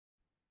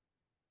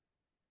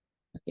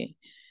Okay.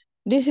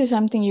 This is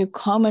something you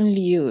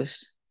commonly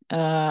use.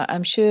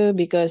 I'm sure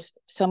because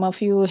some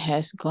of you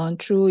has gone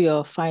through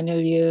your final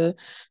year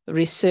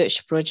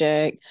research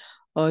project,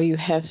 or you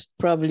have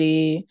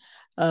probably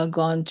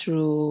gone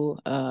through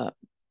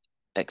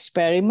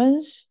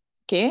experiments,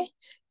 okay,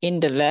 in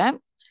the lab,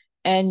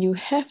 and you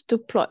have to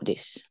plot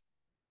this,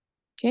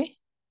 okay.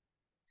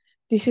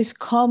 This is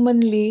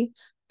commonly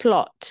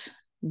plot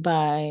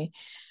by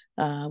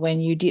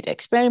when you did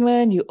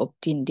experiment, you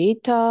obtain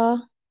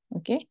data,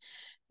 okay.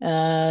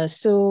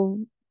 So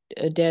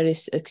there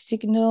is a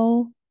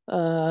signal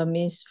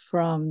means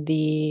from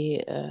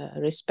the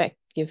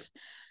respective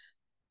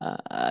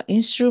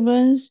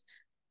instruments,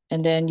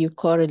 and then you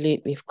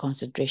correlate with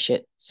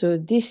concentration. So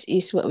this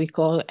is what we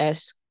call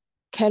as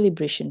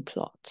calibration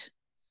plot.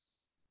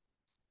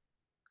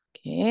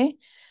 Okay,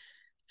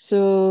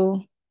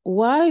 so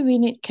why we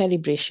need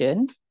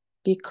calibration?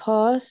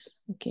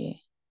 Because, okay,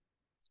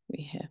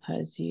 we have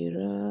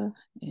Hazira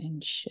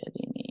and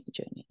Shalini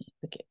joining.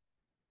 Okay.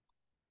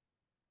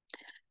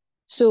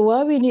 So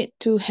why we need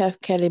to have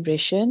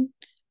calibration?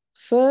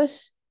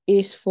 First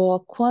is for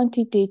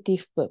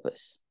quantitative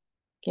purpose.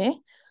 Okay.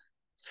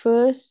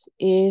 First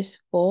is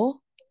for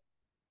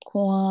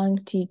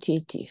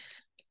quantitative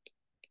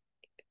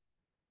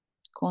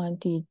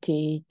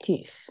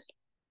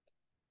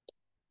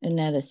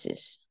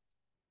analysis.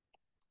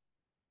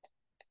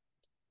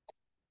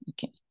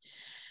 Okay.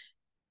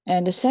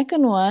 And the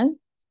second one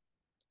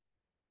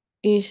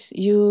is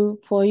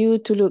for you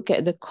to look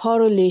at the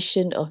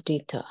correlation of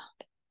data.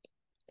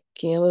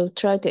 Okay, I will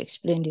try to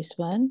explain this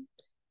one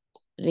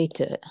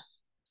later,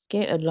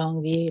 okay,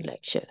 along the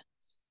lecture.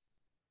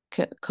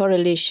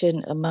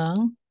 Correlation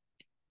among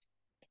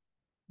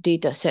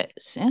data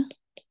sets. Yeah?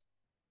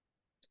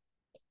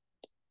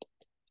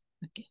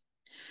 Okay.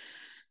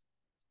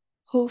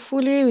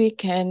 Hopefully we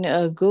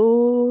can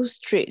go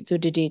straight to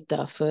the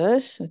data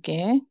first,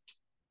 okay?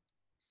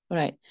 All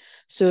right,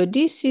 so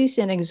this is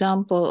an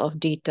example of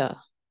data,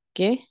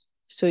 okay?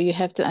 So you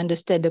have to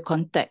understand the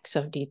context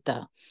of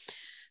data.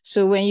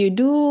 So when you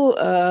do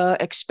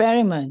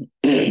experiment,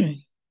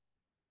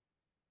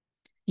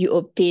 you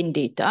obtain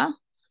data,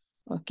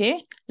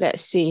 okay?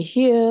 Let's say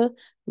here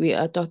we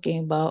are talking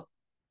about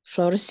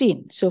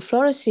fluorescein. So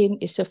fluorescein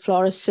is a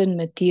fluorescent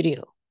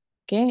material,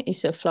 okay?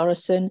 It's a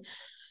fluorescent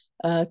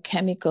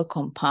chemical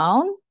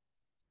compound,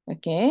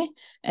 okay?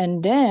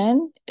 And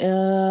then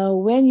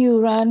when you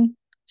run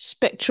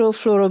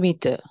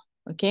spectrophotometer,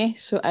 okay?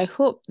 So I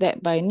hope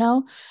that by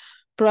now,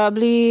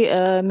 probably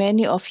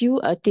many of you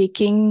are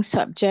taking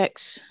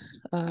subjects,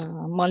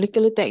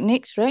 molecular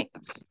techniques, right?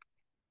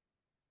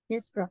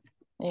 Yes, Prof.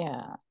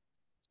 Yeah.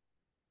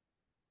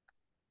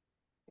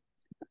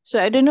 So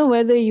I don't know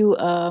whether you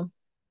are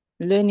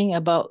learning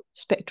about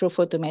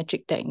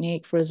spectrophotometric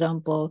technique, for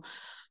example,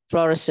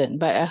 fluorescent,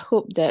 but I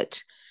hope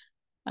that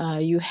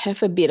you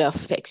have a bit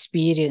of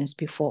experience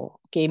before.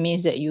 Okay, it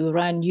means that you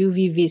run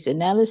UV-vis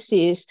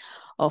analysis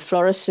of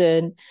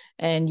fluorescent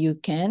and you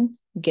can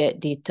get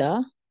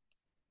data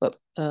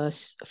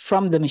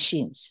from the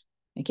machines.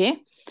 Okay,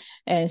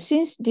 and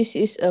since this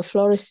is a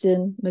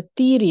fluorescent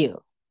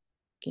material,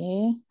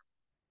 okay,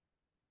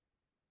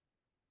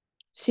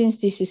 since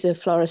this is a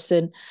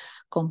fluorescent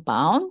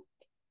compound,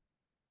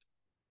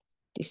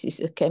 this is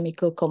a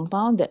chemical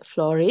compound that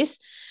fluoresces,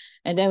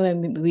 and then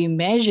when we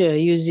measure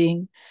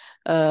using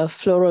a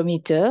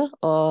fluorometer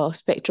or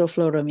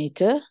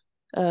spectrophotometer,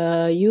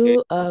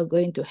 you are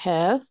going to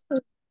have,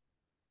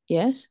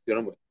 yes?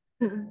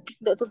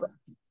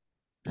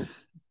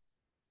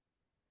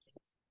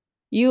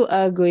 You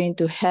are going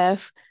to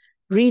have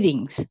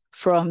readings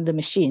from the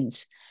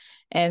machines.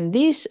 And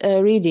this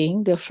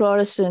reading, the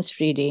fluorescence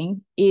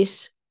reading,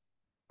 is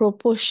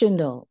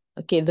proportional.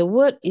 Okay, the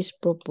word is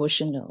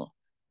proportional.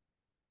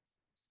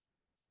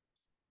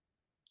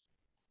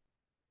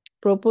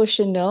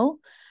 Proportional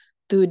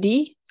to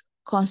the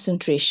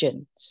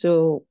concentration.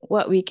 So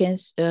what we can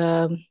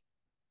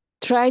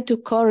try to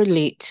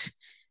correlate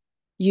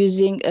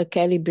using a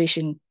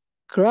calibration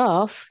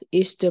graph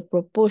is the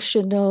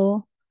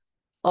proportional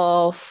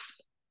of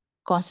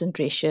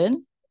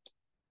concentration.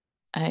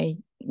 I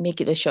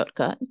make it a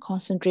shortcut,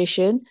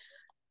 concentration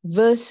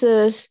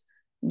versus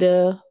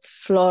the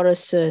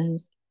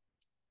fluorescence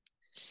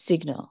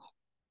signal.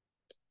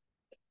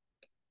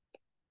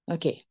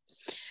 Okay,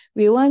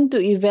 we want to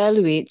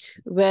evaluate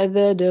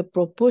whether the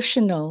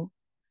proportional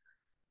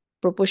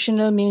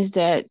means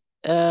that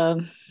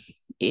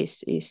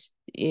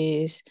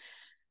is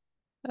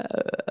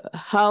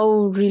how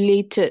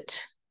related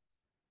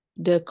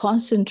the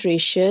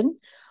concentration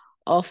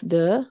of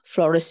the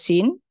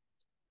fluorescein,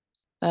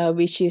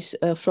 which is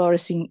a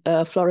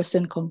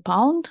fluorescent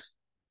compound,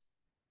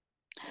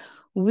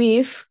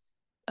 with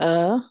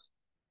a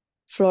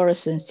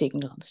fluorescent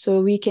signal.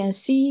 So we can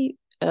see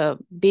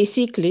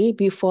basically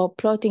before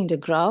plotting the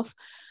graph,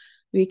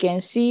 we can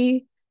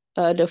see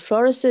the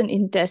fluorescent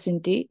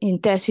intensity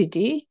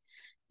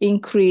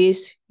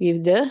increase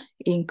with the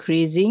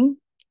increasing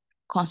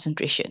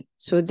concentration.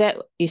 So that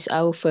is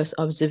our first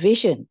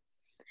observation.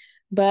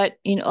 But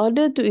in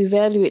order to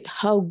evaluate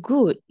how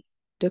good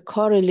the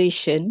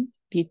correlation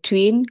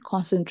between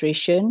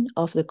concentration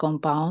of the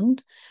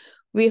compound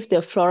with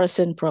the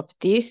fluorescent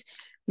properties,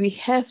 we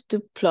have to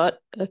plot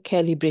a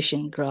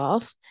calibration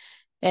graph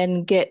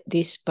and get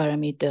this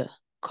parameter,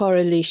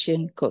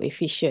 correlation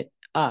coefficient,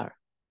 R.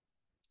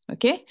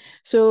 Okay,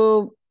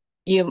 so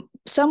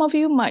some of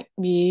you might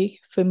be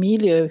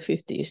familiar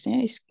with this.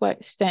 Yeah? It's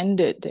quite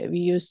standard that we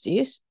use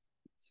this.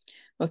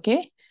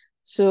 Okay,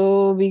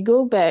 so we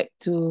go back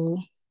to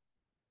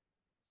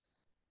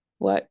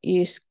what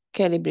is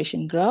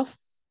calibration graph.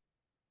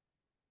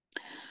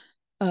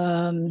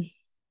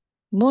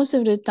 Most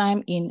of the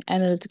time in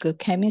analytical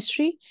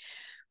chemistry,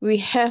 we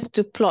have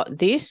to plot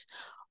this,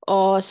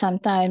 or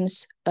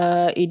sometimes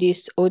it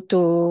is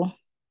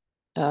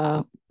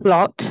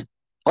plot,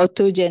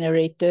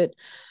 auto-generated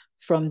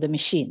from the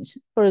machines.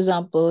 For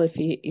example,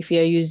 if you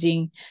are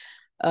using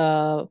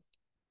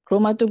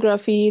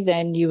chromatography,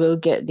 then you will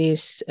get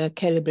this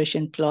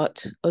calibration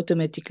plot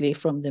automatically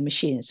from the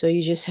machine. So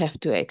you just have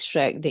to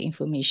extract the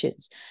information.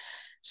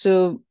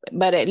 So,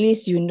 but at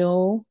least you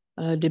know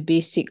the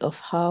basic of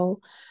how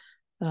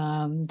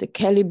the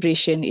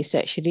calibration is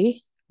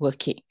actually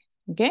working.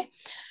 Okay.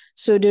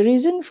 So the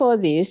reason for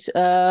this,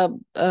 what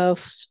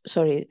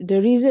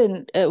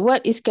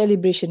is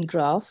calibration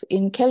graph?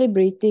 In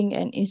calibrating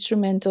an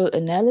instrumental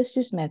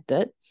analysis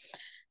method,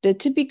 the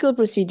typical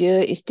procedure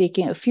is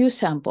taking a few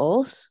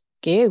samples,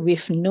 okay,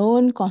 with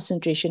known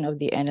concentration of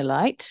the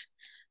analytes,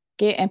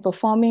 okay, and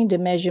performing the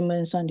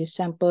measurements on the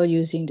sample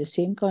using the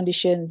same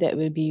condition that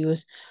will be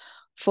used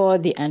for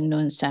the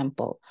unknown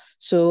sample.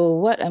 So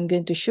what I'm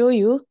going to show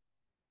you,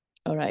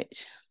 all right,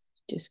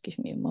 just give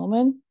me a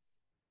moment.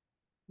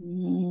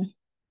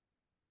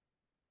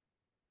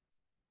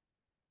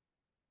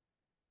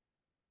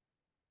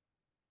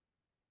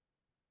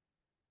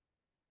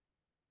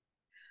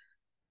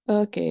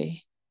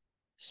 Okay.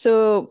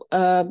 So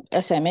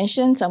as I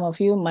mentioned, some of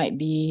you might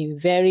be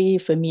very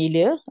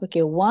familiar.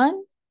 Okay,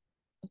 one,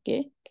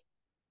 okay,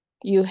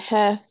 you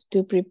have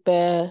to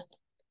prepare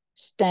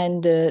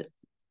standard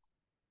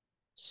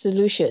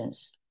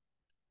solutions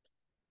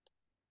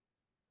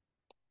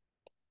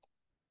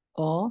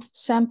or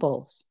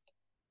samples.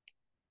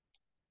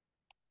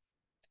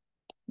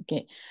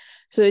 Okay,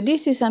 so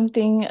this is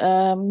something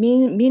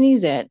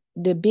meaning that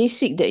the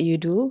basic that you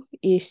do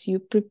is you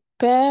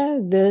prepare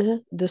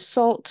the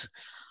salt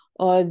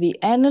or the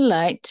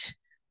analyte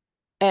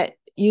at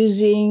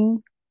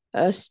using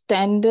a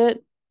standard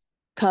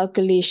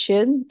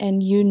calculation,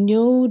 and you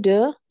know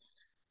the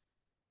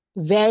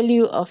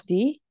value of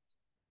the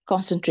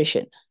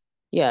concentration.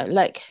 Yeah,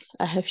 like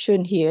I have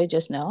shown here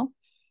just now.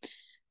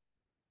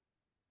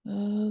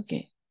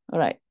 Okay, all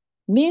right.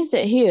 Means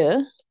that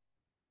here,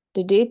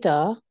 the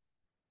data,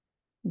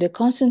 the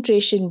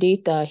concentration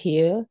data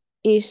here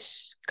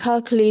is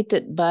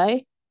calculated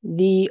by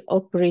the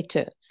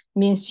operator.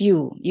 Means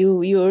you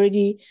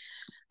already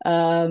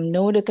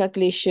know the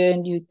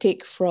calculation. You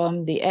take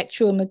from the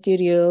actual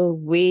material,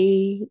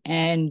 weigh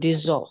and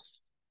dissolve.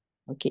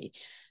 Okay,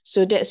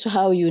 so that's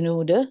how you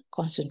know the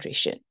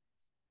concentration.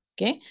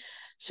 Okay,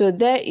 so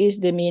that is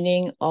the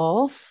meaning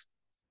of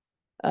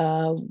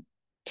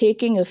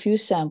taking a few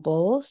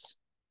samples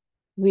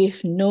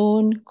with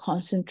known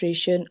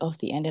concentration of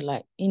the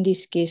analyte. In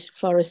this case,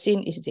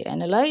 fluorescein is the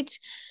analyte,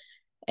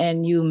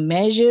 and you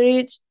measure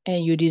it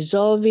and you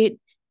dissolve it,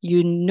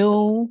 you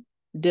know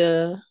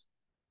the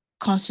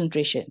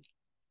concentration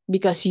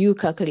because you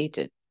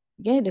calculated,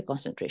 okay, the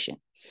concentration.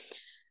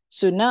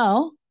 So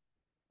now,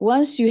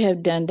 once you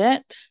have done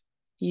that,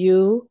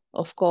 you,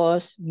 of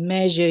course,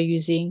 measure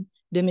using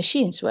the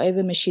machines,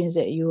 whatever machines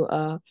that you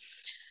are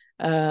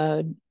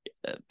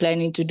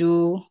planning to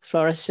do,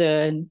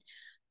 fluorescent,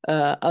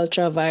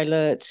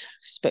 ultraviolet,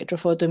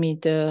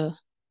 spectrophotometer,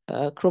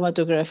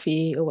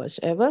 chromatography, or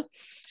whatever.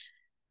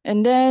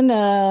 And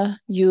then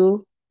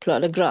you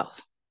plot a graph.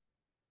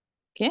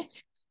 Okay,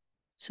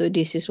 so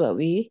this is what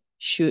we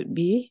should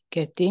be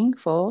getting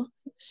for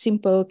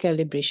simple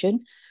calibration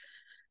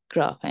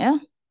graph. Yeah,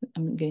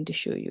 I'm going to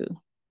show you.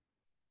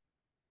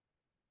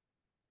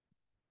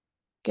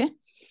 Okay,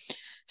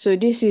 so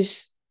this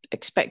is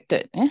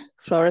expected,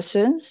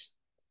 fluorescence,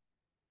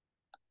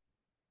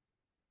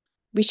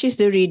 which is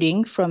the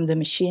reading from the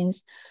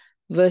machines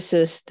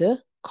versus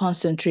the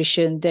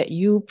concentration that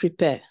you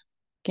prepare.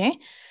 Okay,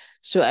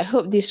 so I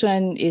hope this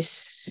one is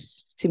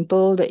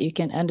simple that you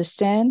can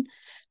understand,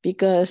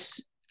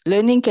 because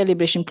learning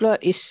calibration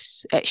plot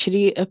is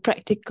actually a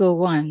practical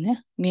one.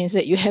 Means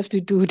that you have to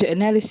do the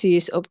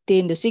analysis,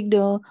 obtain the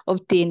signal,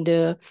 obtain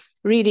the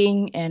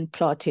reading, and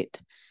plot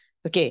it.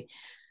 Okay,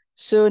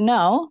 so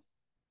now,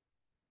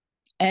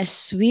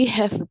 as we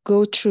have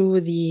go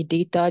through the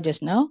data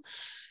just now,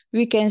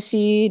 we can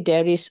see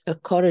there is a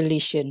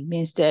correlation.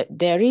 Means that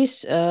there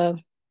is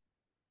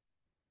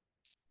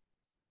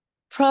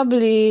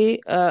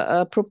probably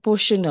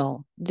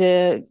proportional.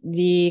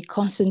 The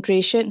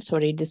concentration,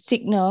 sorry, the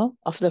signal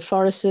of the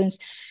fluorescence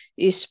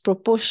is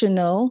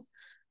proportional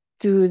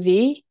to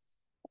the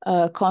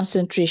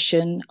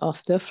concentration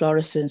of the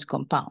fluorescence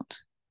compound.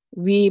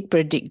 we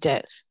predict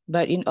that.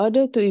 But in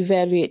order to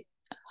evaluate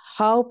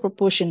how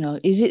proportional,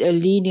 is it a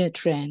linear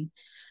trend,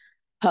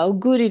 how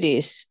good it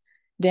is,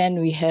 then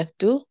we have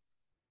to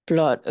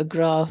plot a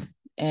graph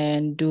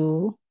and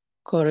do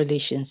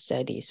correlation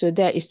study. So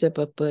that is the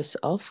purpose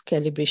of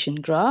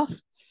calibration graph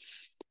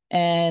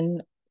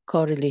and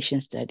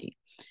correlation study.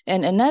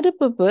 And another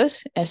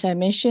purpose, as I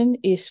mentioned,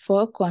 is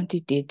for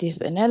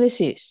quantitative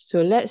analysis.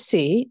 So let's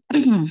say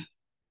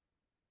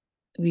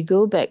we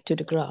go back to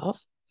the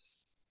graph.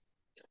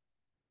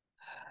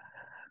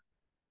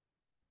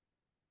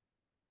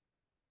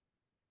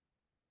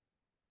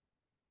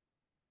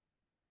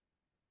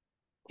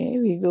 Okay,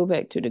 we go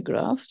back to the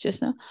graph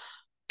just now.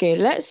 Okay,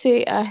 let's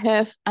say I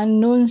have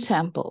unknown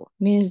sample,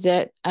 means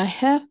that I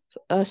have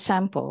a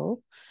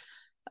sample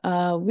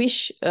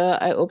which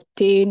I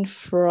obtained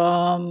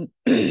from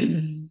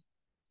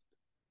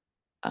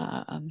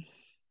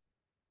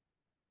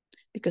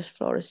because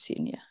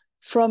fluorescein, yeah,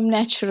 from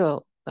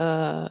natural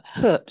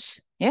herbs,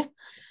 yeah.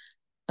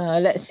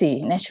 Let's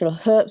see, natural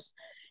herbs,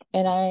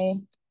 and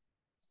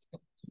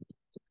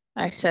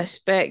I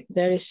suspect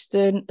there is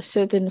certain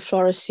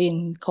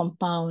fluorescein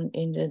compound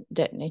in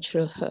that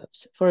natural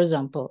herbs. For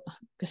example,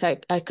 because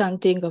I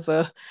can't think of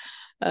a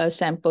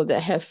sample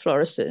that have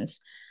fluorescence,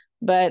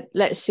 but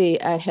let's say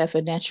I have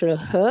a natural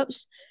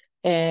herbs,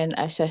 and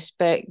I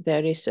suspect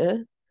there is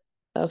a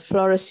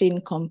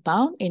fluorescein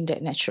compound in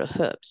that natural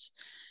herbs.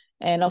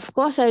 And of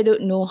course, I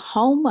don't know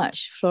how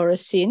much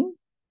fluorescein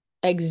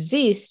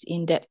exists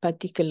in that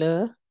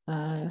particular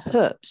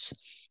herbs.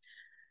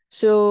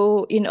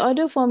 So in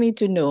order for me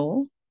to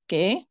know,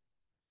 okay,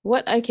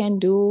 what I can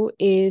do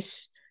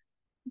is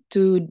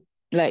to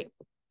like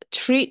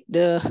treat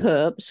the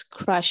herbs,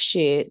 crush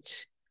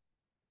it,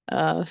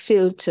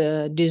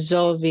 filter,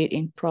 dissolve it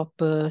in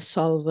proper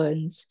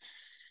solvents,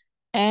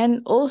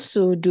 and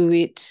also do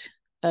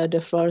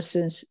the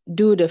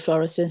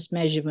fluorescence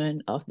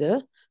measurement of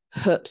the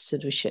herb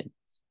solution.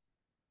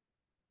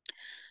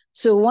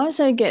 So once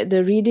I get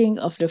the reading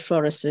of the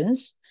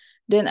fluorescence,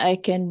 then I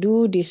can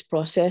do this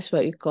process,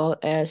 what we call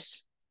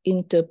as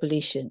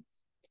interpolation.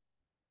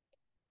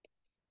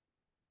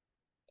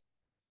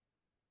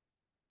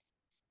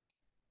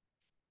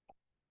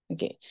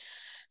 Okay,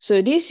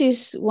 so this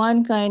is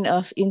one kind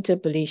of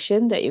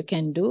interpolation that you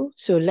can do.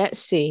 So let's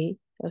say,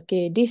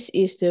 okay, this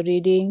is the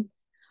reading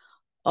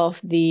of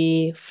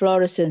the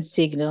fluorescence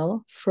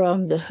signal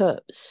from the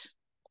herbs.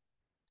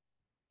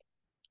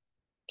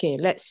 Okay,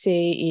 let's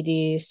say it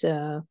is,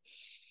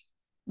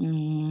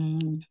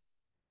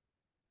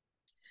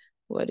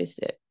 what is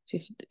that?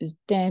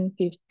 10,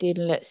 15,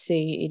 let's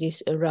say it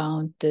is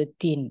around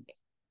 13.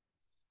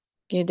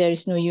 Okay, there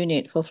is no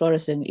unit for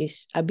fluorescence,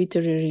 it's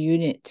arbitrary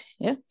unit,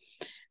 yeah?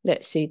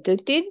 Let's say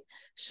 13.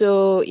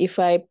 So if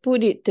I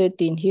put it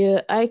 13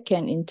 here, I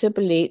can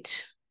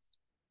interpolate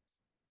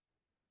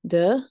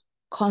the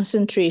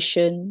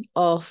concentration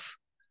of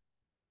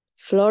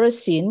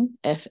fluorescein,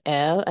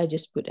 Fl, I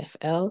just put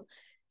Fl,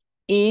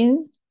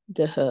 in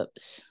the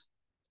herbs.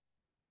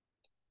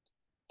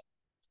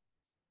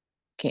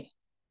 Okay.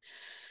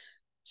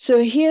 So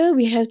here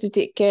we have to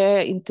take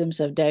care in terms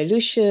of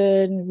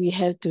dilution. We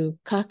have to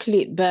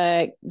calculate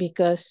back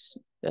because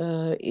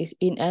it's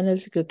in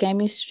analytical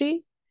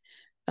chemistry,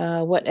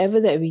 whatever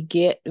that we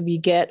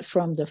get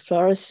from the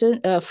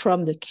fluorescent,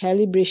 from the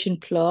calibration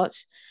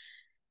plots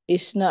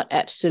is not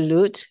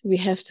absolute. We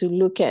have to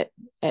look at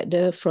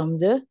from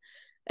the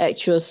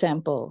actual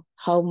sample,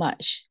 how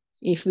much.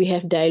 If we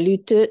have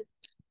diluted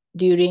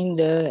during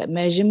the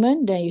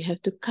measurement, then you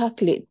have to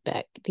calculate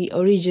back the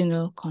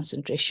original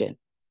concentration.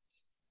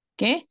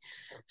 Okay,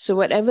 so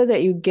whatever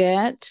that you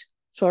get,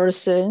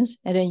 fluorescence,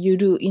 and then you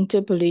do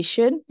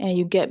interpolation and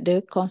you get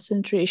the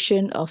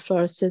concentration of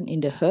fluorescence in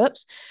the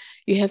herbs,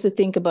 you have to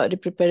think about the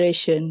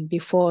preparation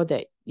before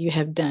that you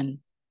have done.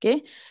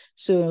 Okay,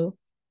 so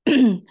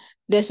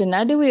there's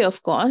another way,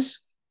 of course,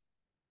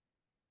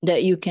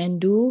 that you can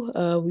do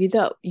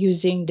without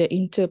using the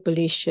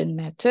interpolation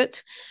method.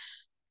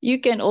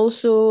 You can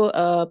also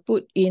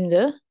put in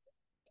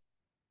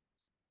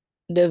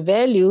the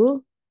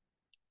value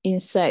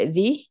inside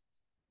the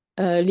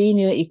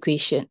linear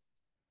equation.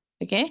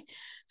 Okay,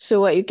 so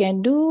what you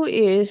can do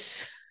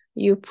is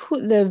you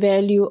put the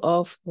value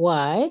of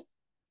Y,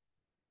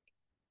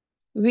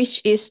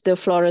 which is the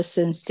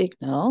fluorescence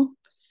signal,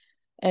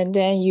 and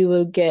then you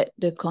will get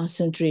the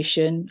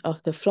concentration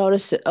of the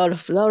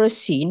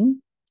fluorescein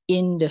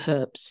in the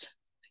herbs.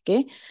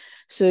 Okay,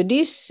 so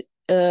this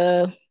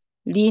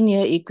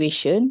linear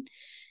equation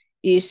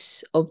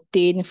is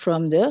obtained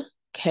from the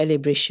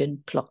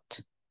calibration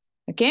plot.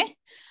 Okay,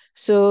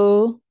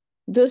 so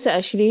those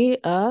actually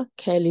are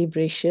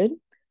calibration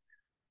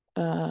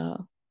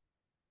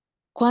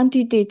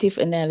quantitative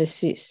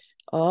analysis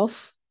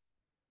of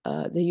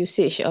the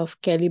usage of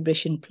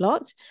calibration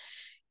plots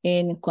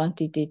in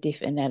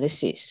quantitative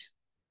analysis.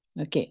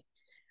 Okay,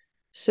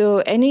 so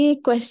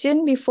any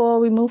question before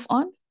we move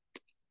on?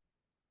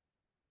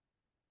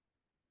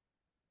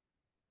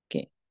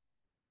 Okay,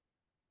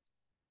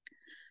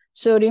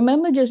 so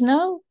remember just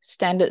now,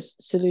 standard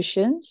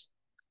solutions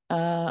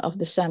of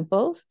the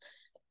samples.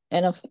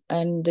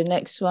 And the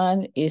next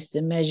one is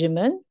the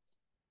measurement.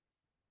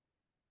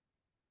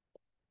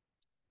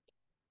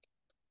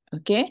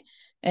 Okay.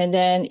 And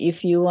then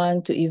if you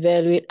want to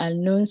evaluate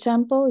unknown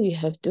sample, you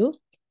have to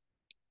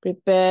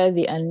prepare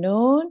the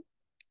unknown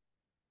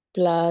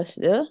plus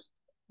the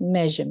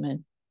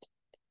measurement.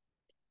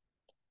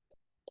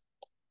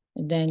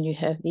 And then you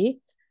have the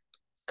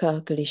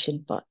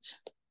calculation part.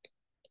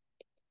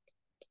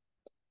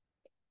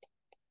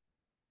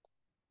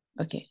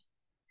 Okay.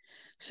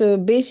 So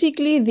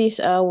basically, these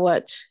are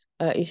what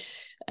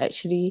is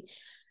actually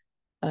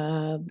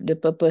the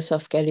purpose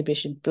of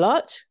calibration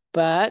plot.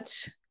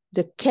 But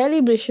the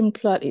calibration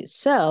plot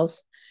itself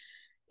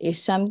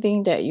is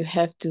something that you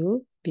have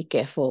to be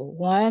careful.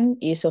 One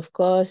is, of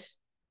course,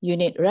 you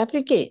need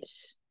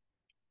replicates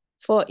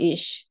for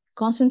each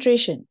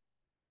concentration.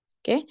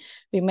 Okay,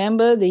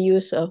 remember the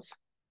use of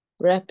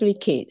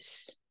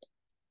replicates.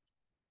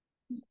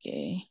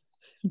 Okay.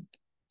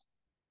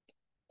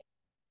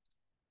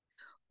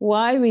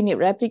 Why we need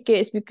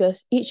replicates?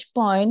 Because each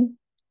point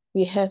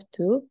we have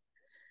to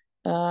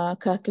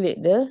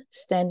calculate the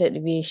standard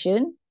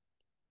deviation.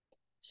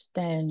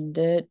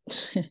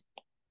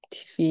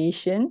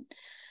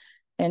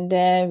 And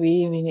then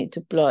we need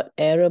to plot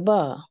error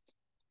bar.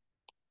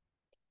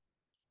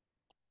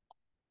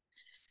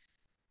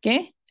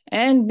 Okay,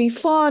 and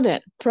before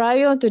that,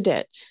 prior to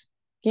that,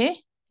 okay,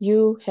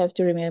 you have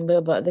to remember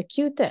about the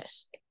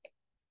Q-test.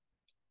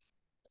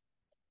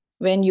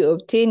 When you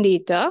obtain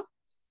data,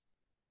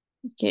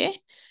 okay,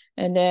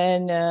 and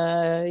then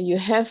you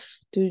have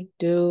to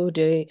do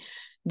the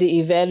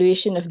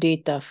evaluation of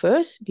data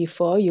first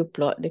before you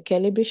plot the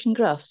calibration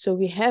graph. So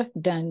we have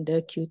done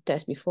the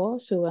Q-test before,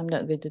 so I'm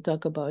not going to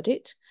talk about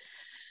it.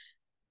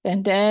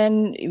 And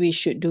then we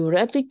should do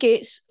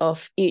replicates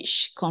of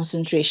each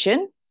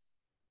concentration,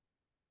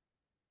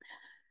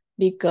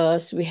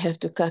 because we have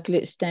to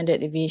calculate standard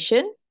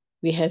deviation.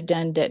 We have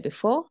done that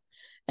before.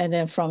 And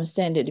then from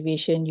standard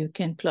deviation, you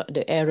can plot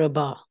the error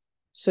bar.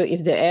 So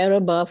if the error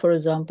bar, for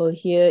example,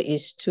 here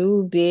is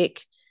too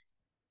big,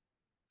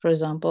 for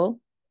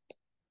example,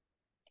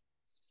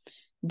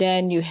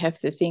 then you have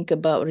to think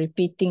about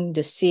repeating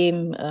the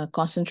same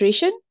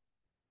concentration,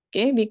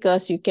 okay?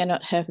 Because you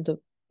cannot have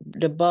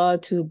the bar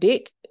too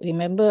big.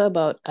 Remember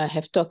about, I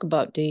have talked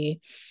about the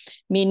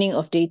meaning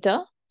of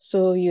data.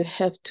 So you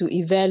have to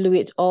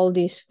evaluate all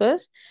this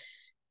first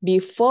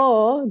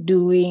before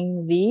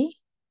doing the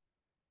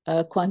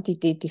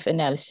quantitative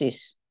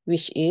analysis,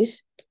 which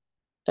is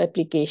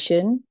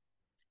application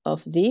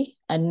of the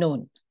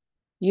unknown.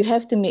 You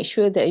have to make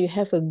sure that you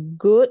have a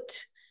good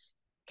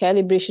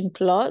calibration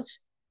plot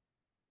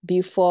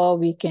before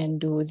we can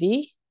do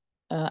the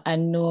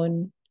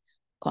unknown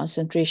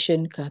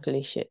concentration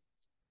calculation.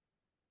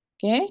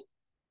 Okay?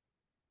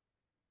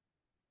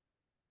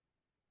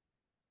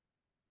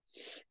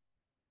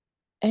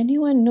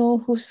 Anyone know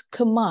who's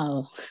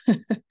Kamal?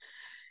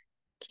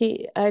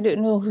 Okay, I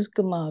don't know who's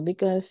Kamal,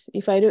 because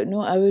if I don't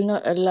know, I will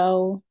not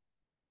allow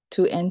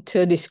to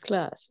enter this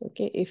class.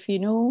 Okay, if you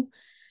know,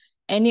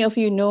 any of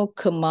you know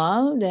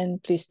Kamal, then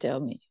please tell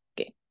me.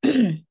 Okay.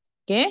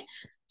 Okay,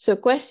 so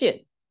question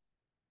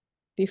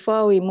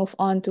before we move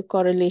on to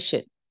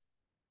correlation.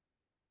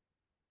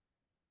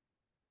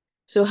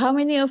 So how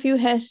many of you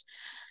has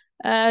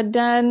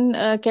done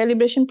a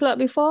calibration plot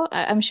before?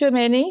 I'm sure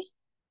many.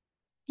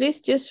 Please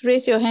just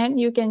raise your hand.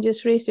 You can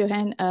just raise your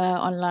hand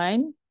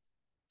online.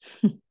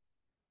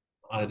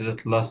 I did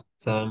it last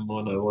time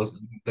when I was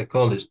in the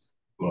college.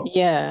 Well,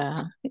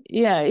 Yeah,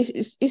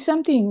 it's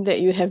something that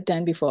you have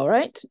done before,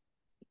 right?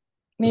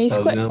 Maybe it it's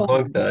has been quite a long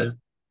common.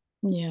 time.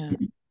 Yeah,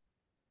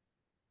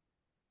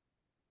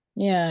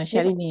 yeah, Yes.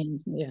 Shalini,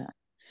 yeah.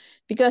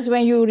 Because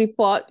when you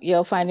report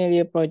your final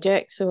year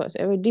project, so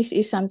whatever, this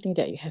is something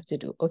that you have to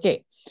do.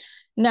 Okay.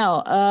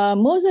 Now,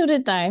 most of the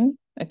time,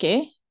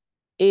 okay,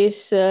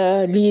 is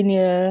a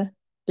linear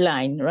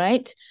line,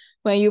 right?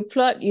 When you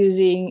plot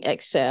using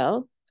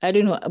Excel, I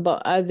don't know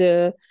about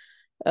other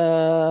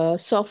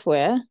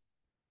software,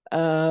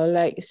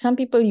 like some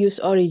people use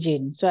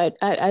Origin. So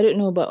I don't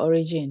know about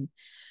Origin.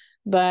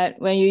 But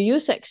when you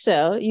use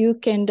Excel, you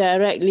can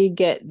directly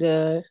get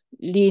the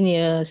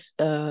linear,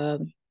 the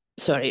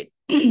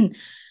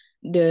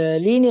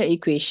linear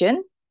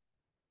equation.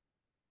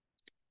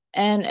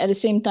 And at the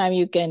same time,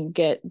 you can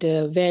get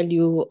the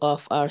value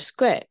of R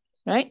squared,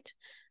 right?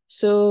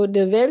 So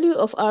the value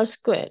of R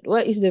squared,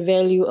 what is the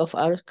value of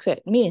R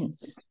squared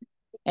means?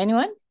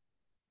 Anyone?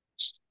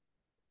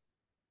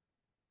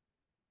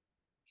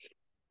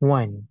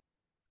 1.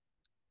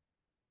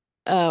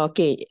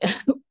 Okay,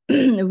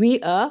 we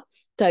are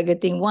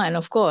targeting 1,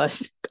 of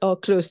course, or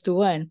close to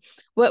 1.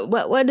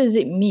 What does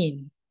it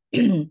mean?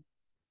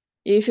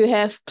 If you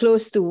have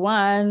close to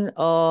 1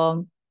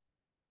 or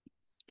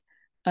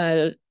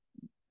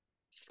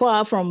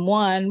far from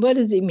 1, what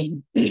does it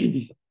mean?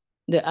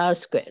 The R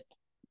squared.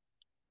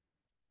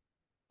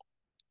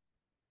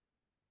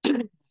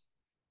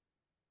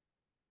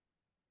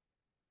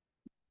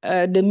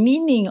 The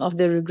meaning of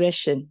the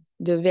regression,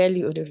 the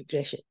value of the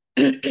regression.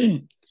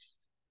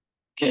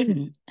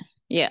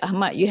 Yeah,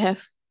 Ahmad, you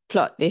have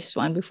plot this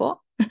one before.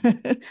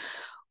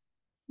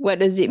 What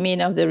does it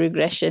mean of the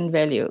regression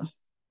value?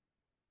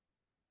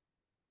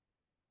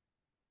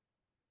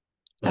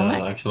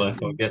 Ahmad? Actually, I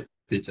forget,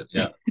 teacher.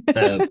 Yeah.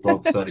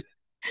 Prof, sorry.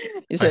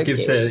 It's I keep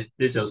okay. saying,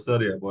 teacher,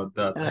 sorry about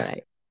that. All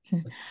right.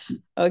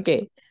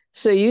 Okay.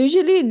 So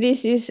usually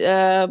this is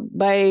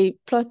by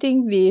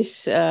plotting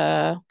this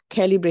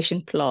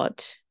calibration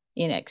plot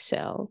in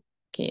Excel.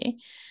 Okay.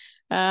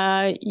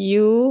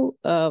 You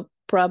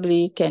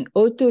probably can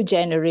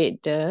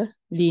auto-generate the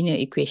linear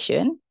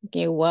equation.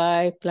 Okay,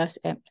 y plus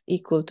m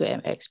equal to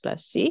mx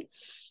plus c.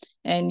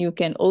 And you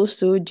can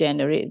also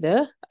generate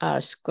the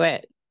r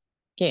squared.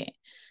 Okay,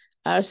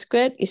 r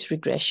squared is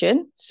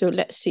regression. So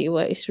let's see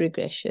what is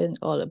regression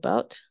all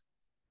about.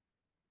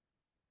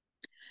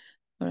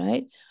 All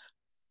right,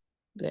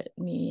 let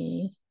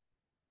me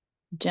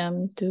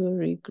jump to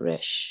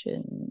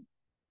regression.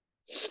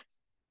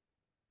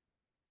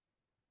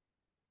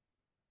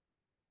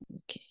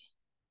 Okay.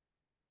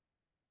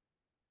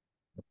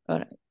 All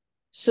right.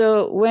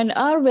 So when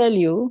R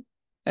value,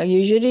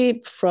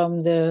 usually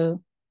from the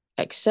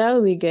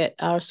Excel, we get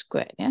R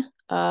squared, yeah?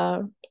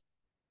 R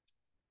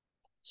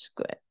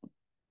squared,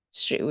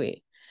 straight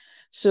away.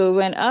 So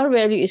when R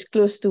value is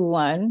close to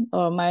 1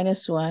 or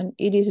minus 1,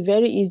 it is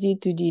very easy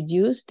to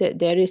deduce that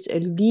there is a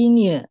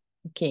linear,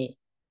 okay,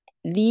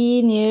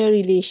 linear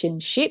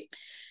relationship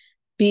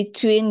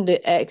between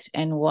the X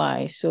and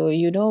Y. So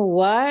you know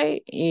Y,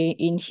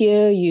 in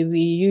here, we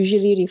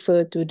usually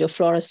refer to the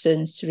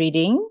fluorescence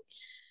reading,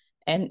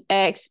 and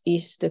X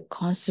is the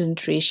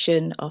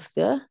concentration of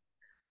the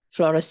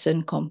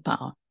fluorescent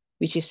compound,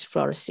 which is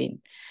fluorescein.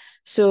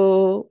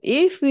 So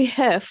if we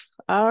have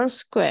R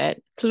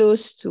squared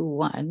close to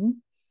 1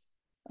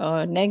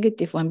 or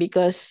negative 1,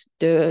 because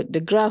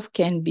the graph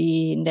can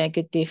be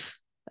negative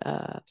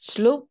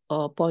slope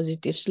or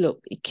positive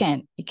slope. It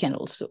can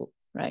also,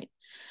 right?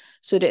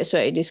 So that's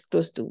why it is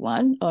close to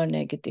 1 or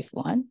negative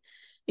 1.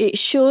 It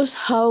shows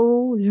how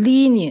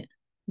linear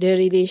the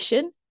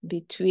relation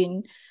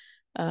between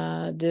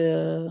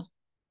the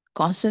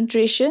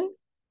concentration,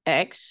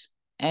 X,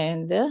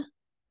 and the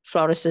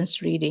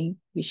fluorescence reading,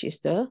 which is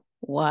the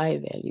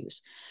Y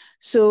values.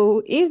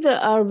 So if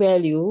the R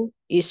value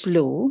is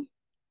low,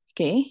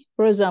 okay,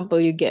 for example,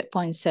 you get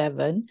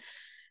 0.7,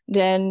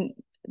 then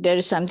there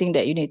is something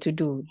that you need to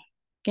do.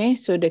 Okay,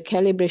 so the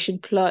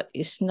calibration plot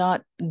is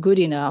not good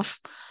enough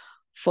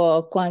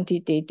for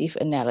quantitative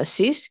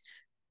analysis.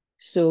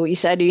 So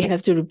it's either you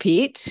have to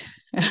repeat,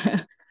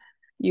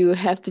 you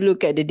have to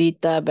look at the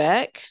data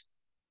back.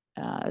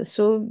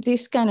 So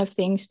these kind of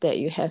things that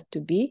you have to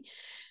be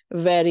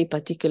very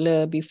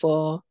particular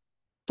before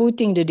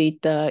putting the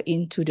data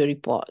into the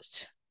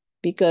reports.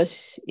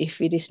 Because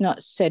if it is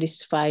not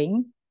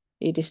satisfying,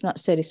 it is not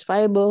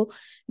satisfiable,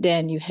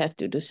 then you have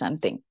to do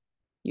something.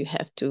 You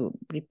have to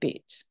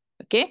repeat.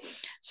 Okay,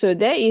 so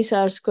that is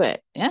R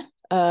squared, yeah,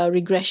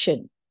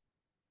 regression.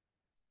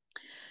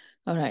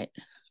 All right.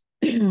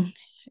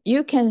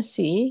 You can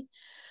see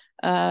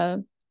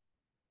in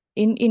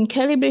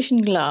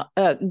calibration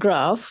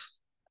graph,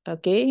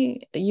 okay,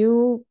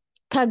 you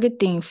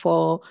targeting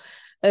for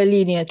a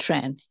linear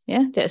trend.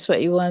 Yeah, that's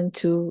what you want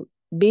to.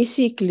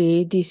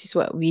 Basically, this is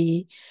what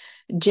we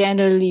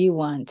generally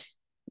want.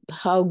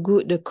 How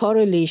good the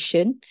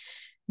correlation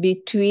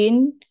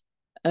between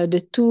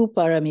the two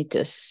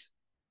parameters.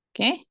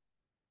 Okay,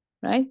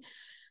 right?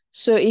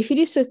 So if it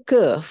is a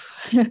curve,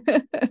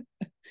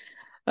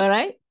 all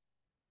right,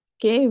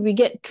 okay, we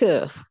get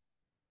curve.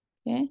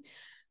 Okay,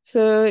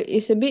 so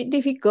it's a bit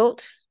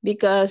difficult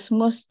because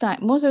most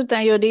of the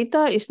time your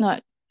data is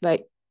not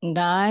like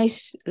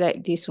nice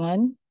like this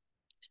one.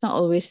 It's not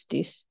always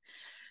this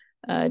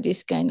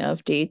kind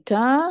of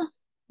data.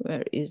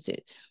 Where is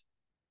it?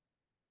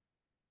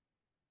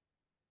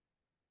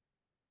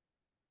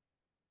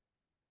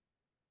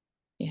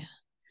 Yeah,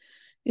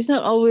 it's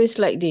not always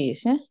like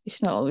this. Yeah,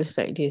 it's not always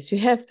like this. You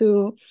have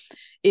to,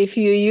 if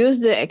you use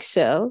the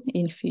Excel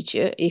in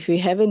future, if you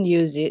haven't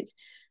used it,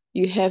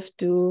 you have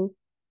to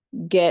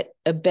get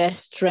a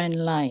best trend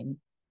line.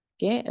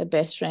 Okay, a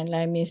best trend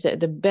line means that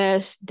the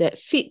best that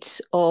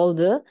fits all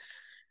the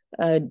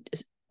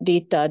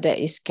data that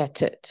is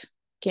scattered.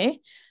 Okay,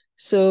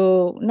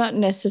 so not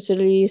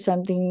necessarily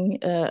something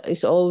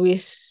is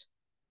always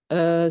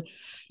a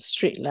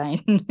straight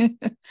line.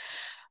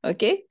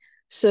 Okay,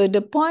 so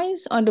the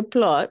points on the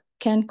plot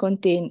can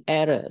contain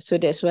error. So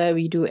that's why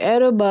we do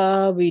error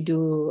bar, we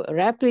do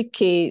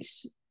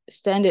replicates,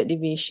 standard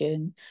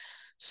deviation.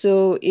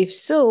 So if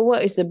so,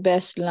 what is the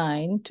best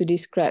line to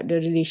describe the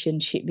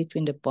relationship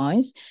between the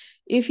points?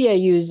 If you are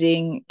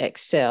using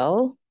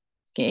Excel,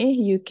 okay,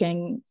 you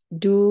can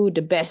do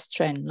the best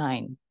trend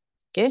line.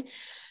 Okay,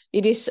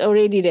 it is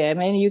already there. I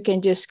mean, you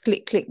can just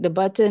click the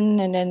button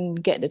and then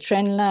get the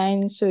trend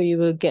line. So you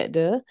will get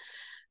the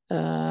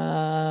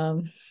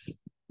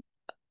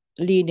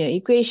linear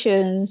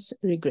equations,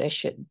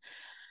 regression.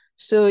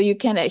 So you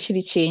can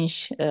actually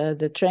change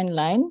the trend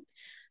line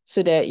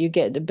so that you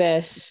get the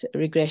best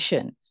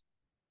regression.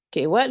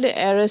 Okay, what are the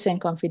errors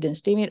and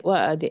confidence limit?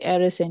 What are the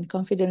errors and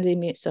confidence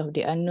limits of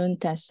the unknown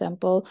test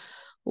sample?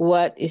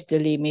 What is the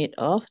limit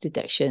of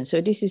detection? So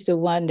this is the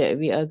one that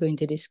we are going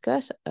to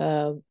discuss,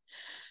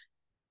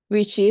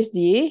 which is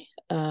the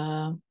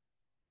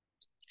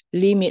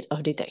limit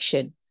of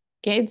detection.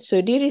 Okay,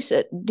 so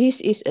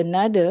this is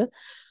another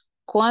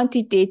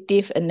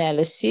quantitative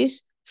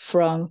analysis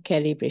from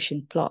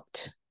calibration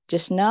plot.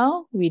 Just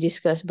now, we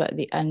discussed about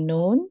the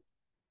unknown.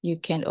 You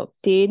can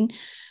obtain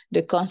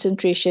the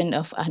concentration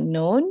of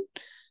unknown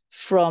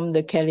from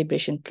the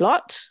calibration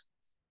plots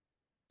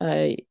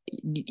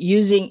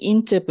using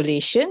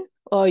interpolation,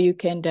 or you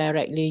can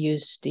directly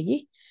use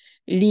the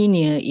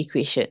linear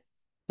equation.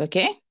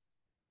 Okay?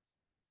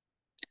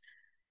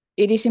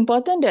 It is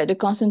important that the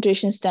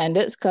concentration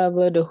standards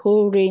cover the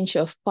whole range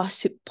of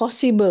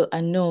possible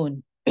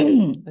unknown.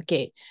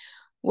 Okay,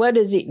 what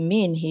does it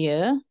mean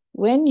here?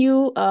 When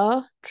you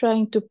are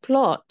trying to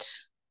plot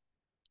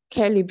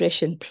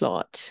calibration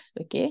plots,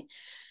 okay,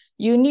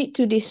 you need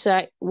to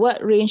decide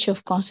what range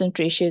of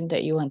concentration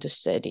that you want to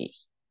study.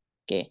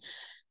 Okay,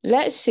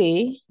 let's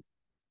say,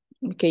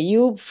 okay,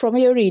 you from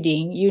your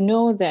reading, you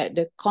know that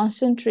the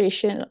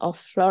concentration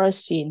of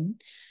fluorescein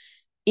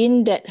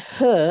in that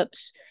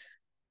herbs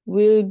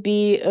will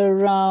be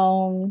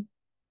around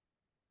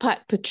part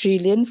per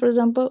trillion, for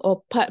example,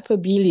 or part per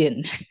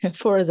billion,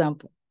 for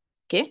example.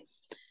 Okay,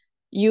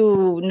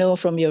 you know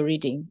from your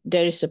reading,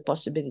 there is a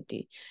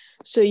possibility.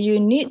 So you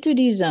need to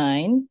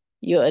design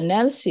your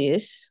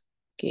analysis,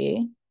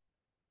 okay,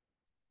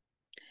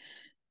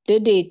 the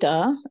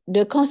data,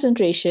 the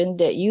concentration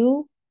that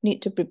you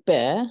need to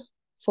prepare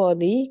for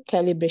the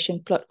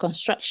calibration plot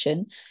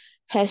construction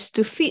has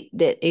to fit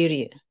that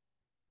area.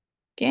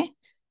 Okay,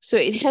 so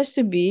it has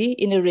to be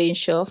in a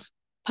range of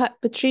part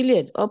per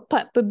trillion or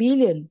part per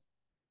billion.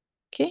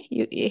 Okay,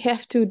 you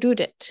have to do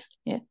that.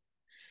 Yeah,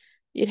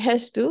 it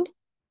has to.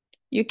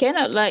 You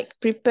cannot like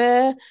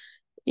prepare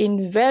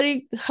in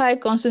very high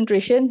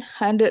concentration,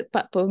 100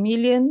 part per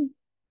million,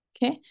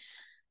 okay,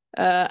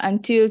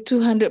 until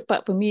 200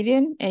 part per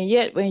million. And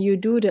yet when you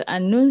do the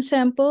unknown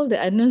sample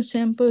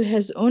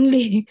has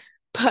only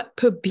part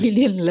per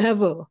billion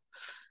level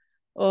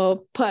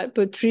or part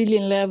per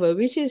trillion level,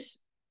 which is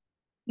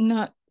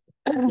not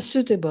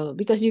suitable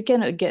because you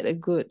cannot get a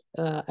good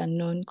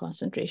unknown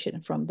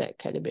concentration from that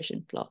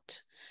calibration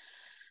plot.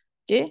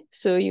 Okay,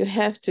 so you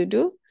have to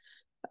do,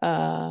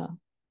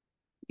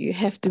 you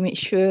have to make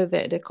sure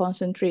that the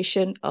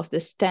concentration of the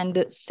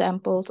standard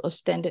samples or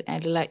standard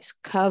analytes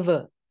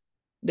cover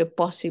the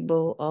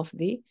possible of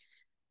the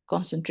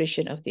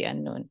concentration of the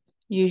unknown.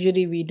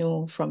 Usually we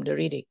know from the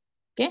reading,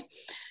 okay?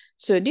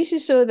 So this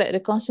is so that the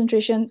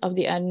concentration of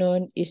the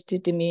unknown is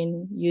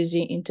determined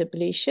using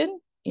interpolation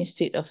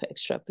instead of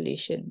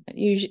extrapolation.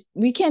 Usually,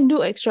 we can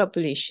do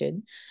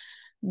extrapolation,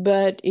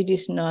 but it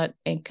is not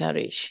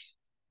encouraged,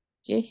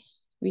 okay?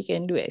 We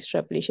can do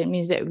extrapolation,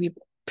 means that we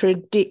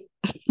predict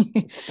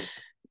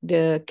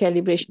the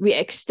calibration, we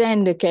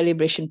extend the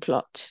calibration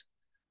plot.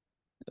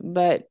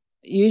 But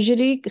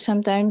usually,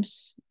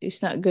 sometimes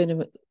it's not going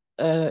to,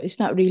 it's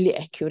not really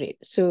accurate.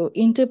 So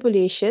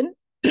interpolation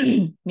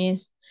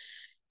means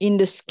in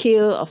the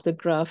scale of the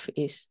graph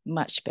is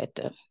much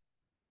better.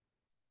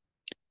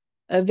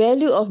 A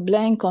value of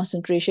blank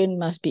concentration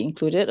must be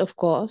included, of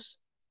course.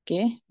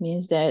 Okay,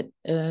 means that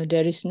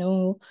there is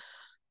no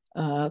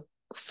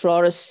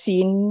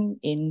fluorescein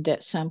in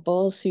that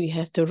sample, so you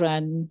have to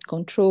run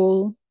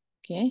control.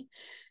 Okay,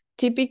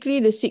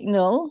 typically the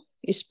signal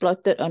is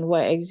plotted on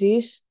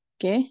y-axis.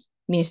 Okay,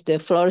 means the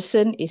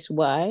fluorescent is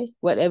y,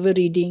 whatever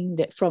reading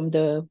that from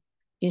the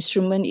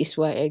instrument is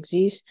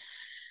y-axis,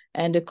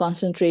 and the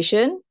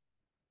concentration,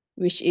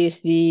 which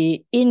is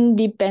the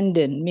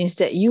independent, means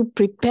that you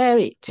prepare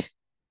it,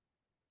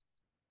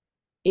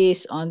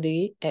 is on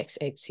the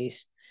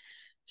x-axis.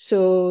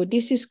 So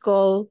this is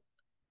called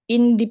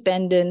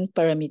independent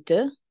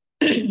parameter,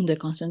 the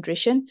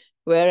concentration,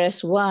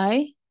 whereas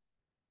y,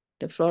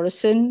 the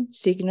fluorescent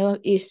signal,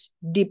 is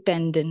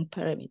dependent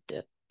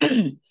parameter.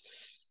 The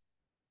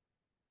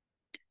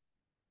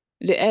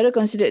error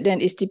considered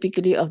then is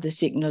typically of the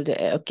signal.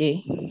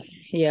 Okay,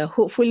 yeah,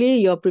 hopefully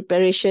your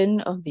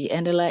preparation of the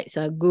analytes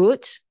are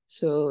good,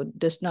 so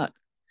does not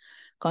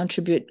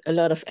contribute a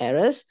lot of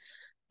errors,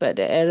 but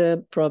the error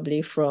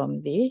probably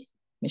from the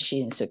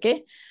machines,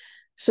 okay?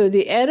 So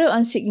the error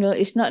on signal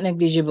is not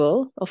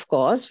negligible, of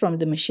course, from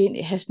the machine.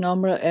 It has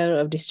normal error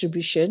of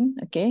distribution,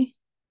 okay?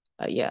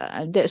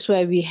 Yeah, that's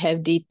why we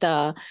have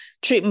data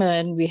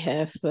treatment, we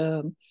have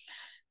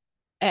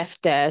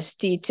F-test,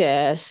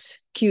 T-test,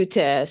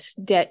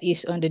 Q-test. That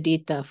is on the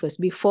data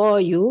first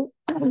before you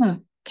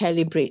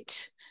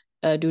calibrate,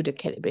 do the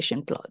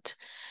calibration plot.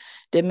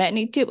 The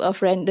magnitude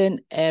of random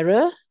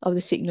error of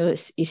the signal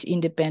is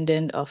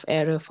independent of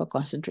error for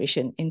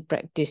concentration. In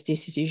practice,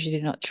 this is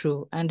usually not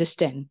true.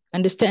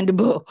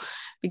 Understandable,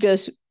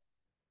 because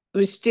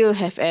we still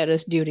have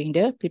errors during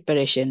the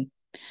preparation.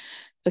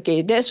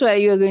 Okay, that's why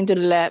you're going to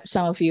the lab,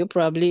 some of you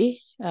probably.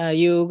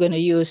 You're going to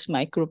use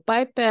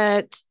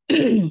micropipette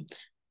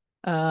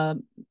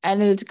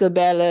analytical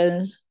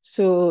balance.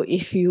 So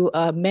if you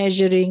are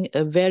measuring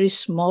a very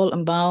small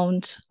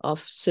amount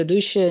of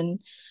solution,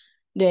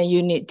 then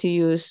you need to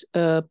use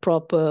a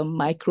proper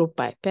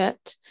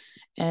micropipette,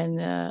 and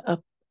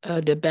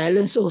the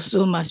balance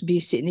also must be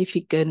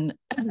significant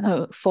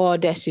for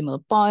decimal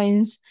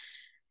points.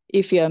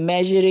 If you are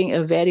measuring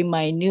a very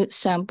minute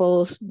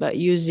samples but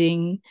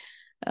using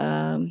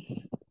a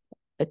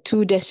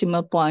 2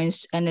 decimal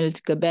points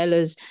analytical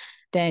balance,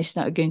 then it's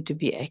not going to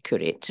be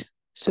accurate.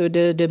 So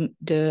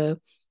the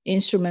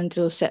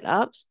instrumental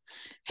setups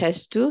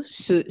has to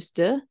suit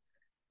the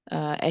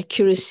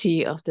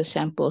accuracy of the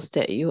samples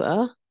that you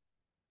are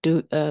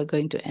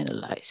going to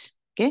analyze.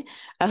 Okay,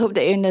 I hope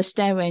that you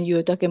understand when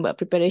you're talking about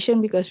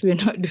preparation, because we're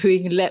not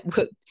doing lab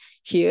work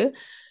here,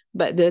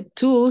 but the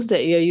tools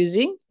that you're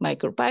using,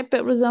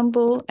 micropipette, for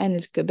example,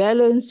 analytical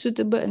balance,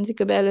 suitable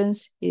analytical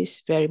balance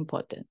is very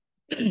important.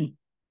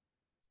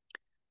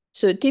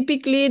 So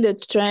typically the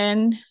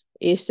trend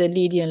is the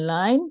linear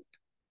line,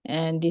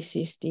 and this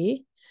is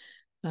the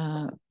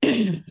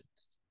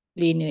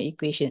linear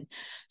equation.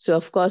 So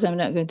of course, I'm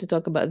not going to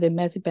talk about the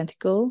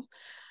mathematical.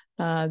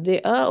 They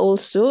are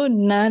also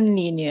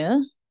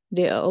non-linear.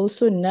 There are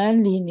also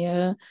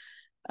non-linear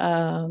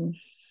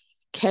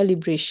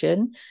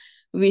calibration,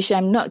 which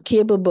I'm not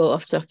capable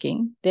of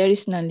talking. There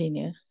is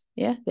non-linear.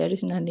 Yeah, there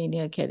is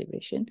non-linear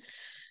calibration,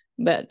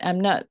 but I'm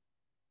not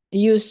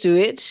used to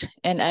it,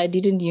 and I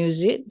didn't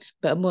use it,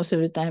 but most of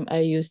the time I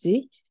use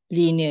the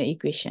linear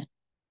equation.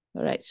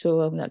 All right,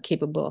 so I'm not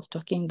capable of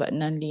talking about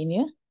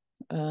non-linear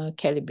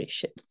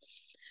calibration.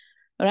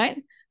 All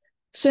right,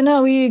 so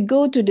now we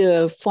go to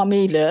the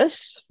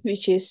formulas,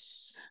 which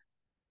is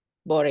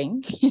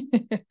boring.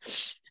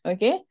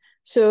 Okay,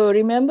 so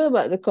remember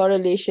about the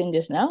correlation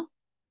just now,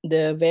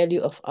 the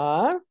value of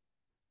R.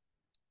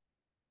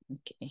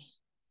 Okay.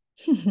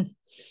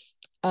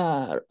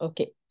 R,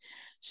 okay.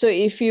 So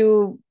if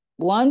you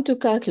want to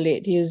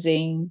calculate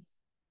using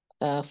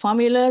a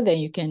formula, then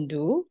you can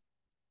do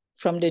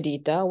from the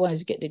data. Once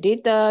you get the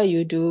data,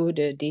 you do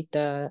the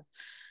data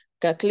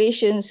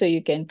calculation, so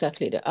you can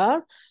calculate the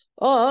R.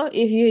 Or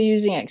if you're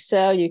using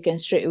Excel, you can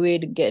straight away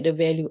get the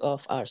value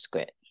of R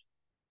squared.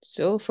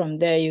 So from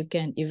there, you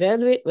can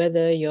evaluate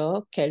whether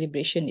your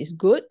calibration is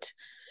good,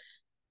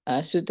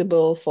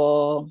 suitable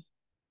for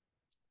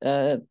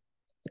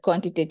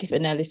quantitative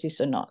analysis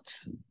or not.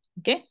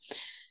 Okay.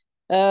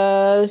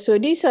 So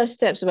these are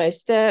steps by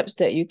steps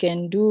that you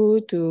can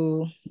do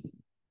to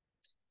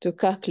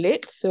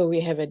calculate. So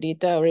we have a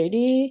data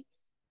already.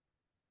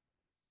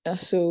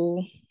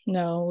 So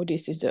now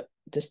this is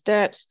the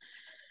steps.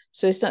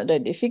 So it's not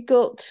that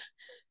difficult.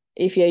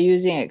 If you're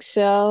using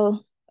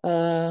Excel,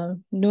 no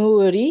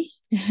worry.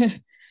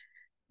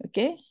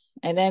 Okay.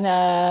 And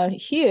then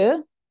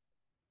here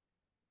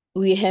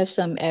we have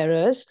some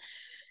errors.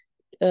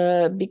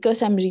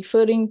 Because I'm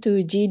referring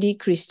to G.D.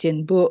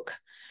 Christian book,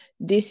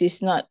 this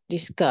is not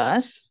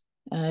discussed.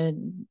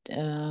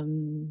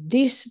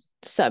 This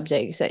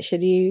subject is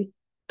actually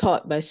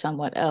taught by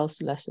someone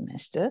else last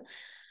semester,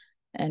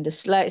 and the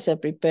slides are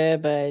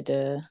prepared by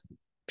the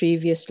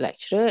previous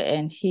lecturer,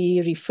 and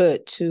he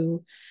referred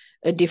to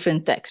a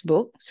different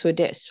textbook. So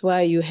that's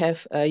why you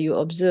have you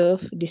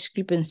observe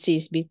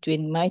discrepancies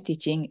between my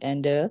teaching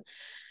and the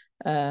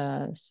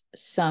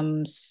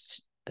some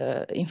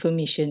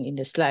information in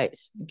the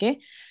slides. Okay,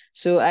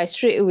 so I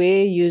straight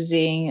away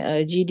using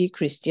G.D.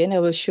 Christian. I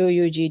will show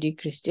you G.D.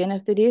 Christian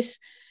after this.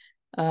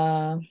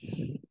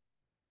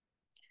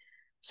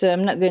 So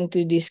I'm not going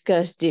to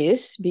discuss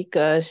this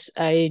because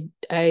I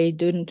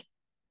don't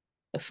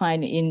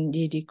find in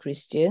G.D.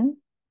 Christian.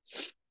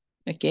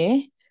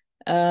 Okay,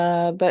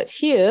 but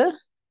here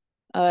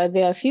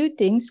there are a few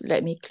things.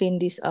 Let me clean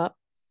this up.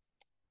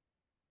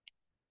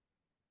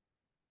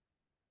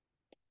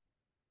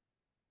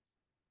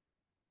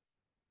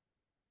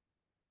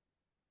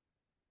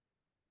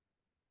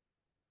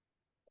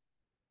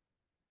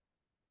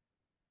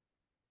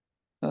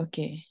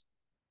 Okay.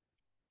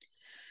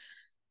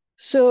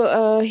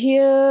 So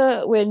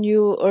here, when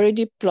you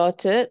already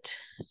plotted,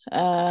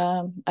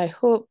 I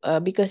hope,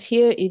 because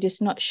here it is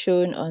not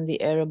shown on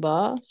the error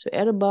bar. So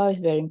error bar is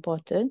very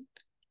important.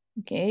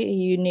 Okay,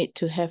 you need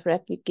to have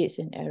replicates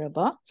in error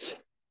bar.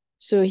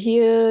 So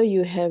here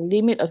you have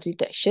limit of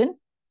detection,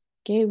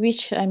 okay,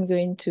 which I'm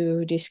going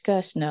to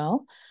discuss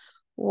now.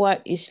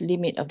 What is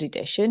limit of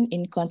detection?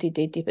 In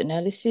quantitative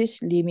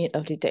analysis, limit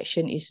of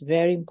detection is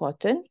very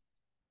important.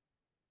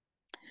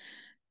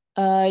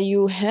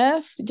 You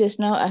have, just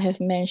now I have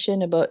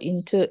mentioned about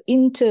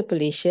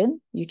interpolation.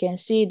 You can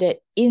see that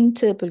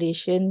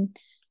interpolation,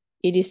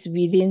 it is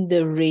within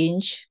the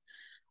range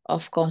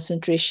of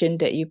concentration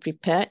that you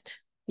prepared.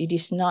 It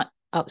is not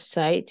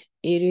outside.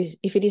 It is,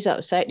 if it is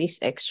outside,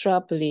 it's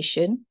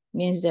extrapolation,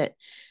 means that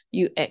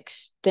you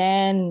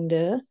extend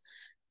the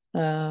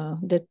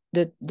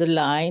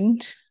line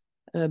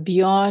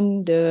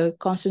beyond the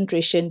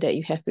concentration that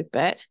you have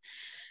prepared.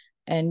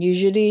 And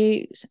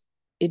usually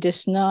it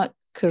is not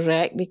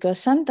correct, because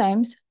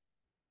sometimes,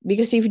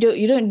 because if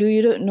you don't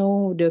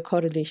know the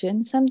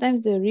correlation,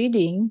 sometimes the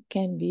reading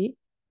can be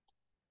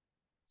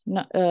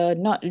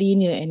not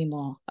linear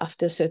anymore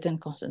after certain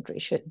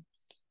concentration.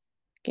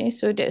 Okay,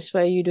 so that's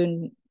why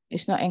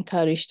it's not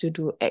encouraged to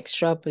do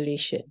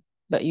extrapolation,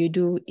 but you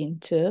do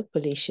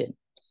interpolation.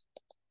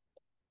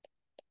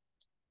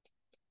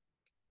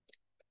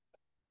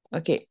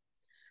 Okay,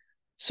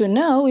 so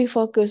now we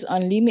focus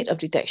on limit of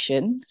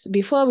detection.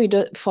 Before we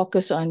don't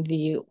focus on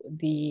the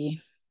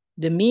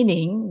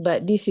meaning,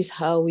 but this is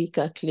how we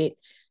calculate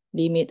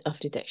limit of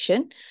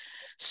detection.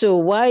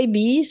 So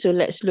YB, so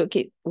let's look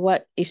at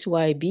what is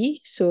YB.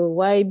 So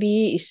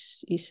YB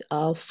is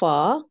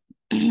alpha,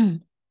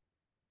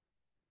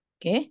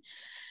 okay,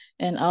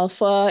 and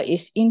alpha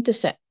is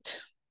intercept.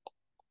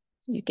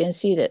 You can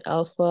see that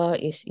alpha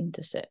is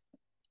intercept,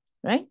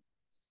 right?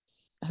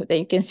 I hope that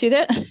you can see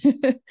that.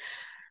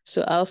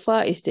 So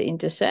alpha is the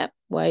intercept,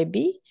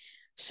 YB.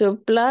 So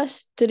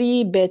plus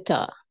 3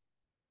 beta,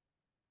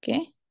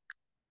 okay?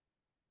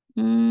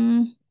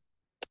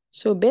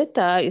 So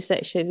beta is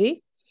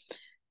actually,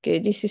 okay,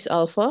 this is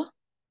alpha.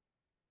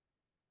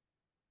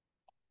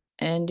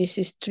 And this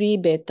is 3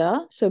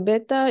 beta. So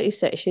beta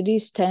is actually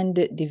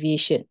standard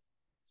deviation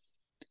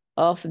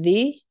of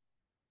the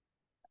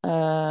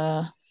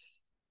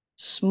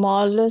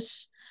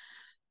smallest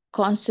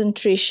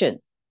concentration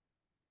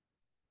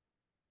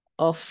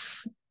of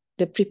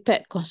the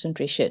prepared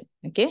concentration.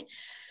 Okay,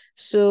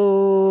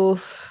 so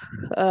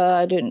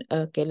I don't.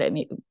 Okay,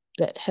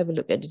 let's have a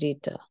look at the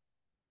data.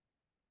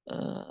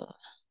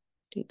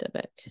 Data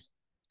back.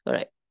 All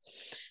right.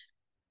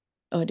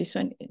 Oh, this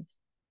one is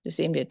the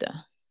same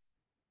data.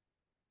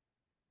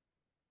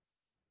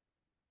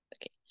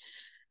 Okay.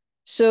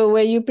 So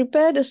where you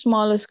prepare the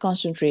smallest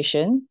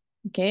concentration,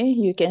 okay,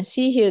 you can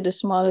see here the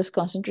smallest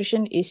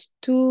concentration is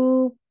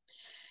 2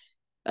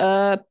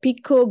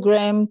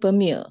 picogram per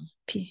mil.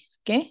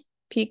 Okay,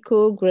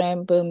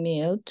 picogram per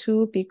mil,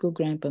 2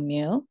 picogram per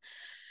mil.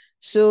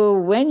 So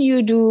when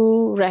you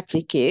do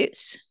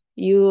replicates,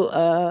 you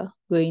are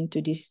going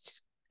to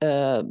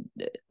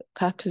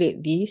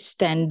calculate the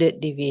standard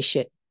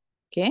deviation.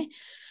 Okay,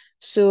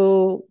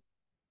 so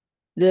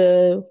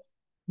the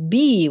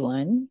B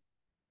one,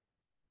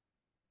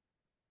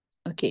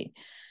 okay,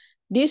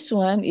 this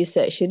one is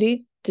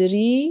actually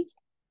 3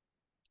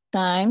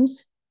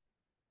 times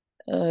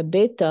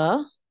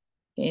beta.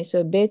 Okay,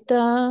 so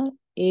beta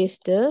is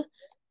the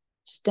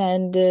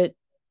standard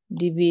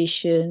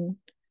deviation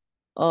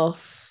of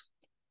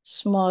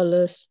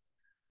smallest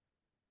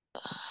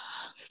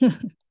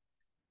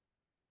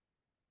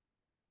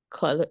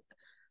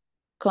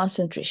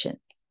concentration.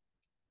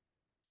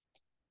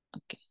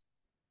 Okay.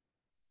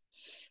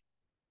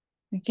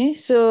 Okay,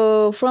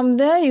 so from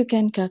there you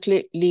can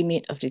calculate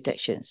limit of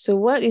detection. So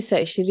what is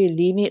actually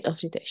limit of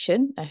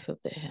detection? I hope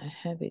that I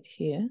have it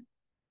here.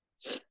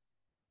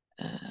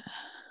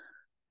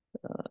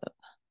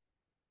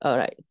 All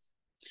right.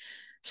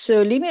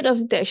 So limit of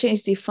detection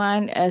is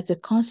defined as the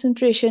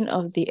concentration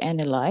of the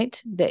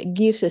analyte that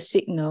gives a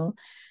signal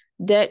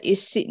that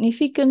is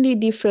significantly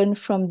different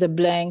from the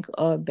blank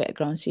or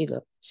background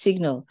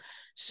signal.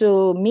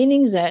 So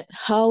meaning that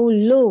how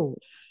low,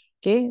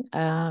 okay,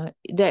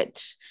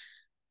 that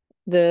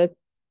the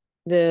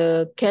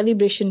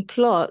calibration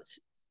plot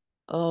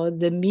or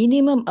the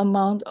minimum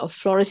amount of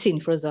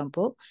fluorescein, for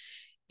example,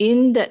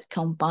 in that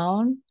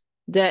compound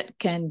that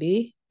can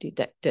be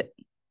detected.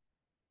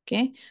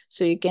 Okay,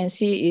 so you can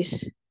see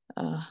is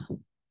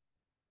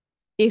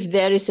if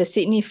there is a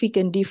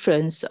significant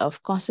difference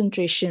of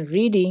concentration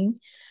reading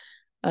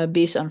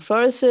based on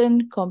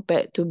fluorescent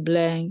compared to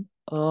blank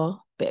or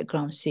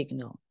background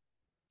signal.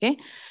 Okay,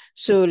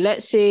 so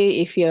let's say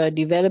if you're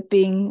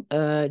developing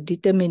a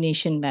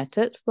determination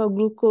method for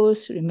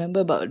glucose, remember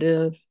about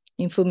the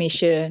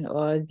information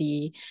or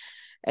the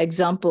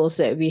examples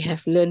that we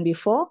have learned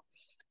before.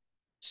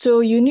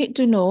 So you need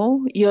to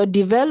know your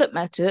developed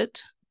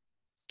method,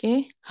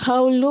 okay,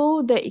 how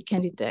low that it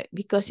can detect,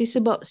 because it's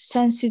about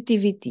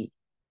sensitivity.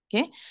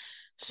 Okay,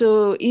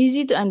 so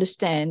easy to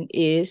understand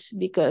is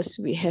because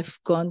we have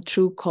gone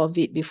through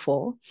COVID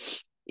before.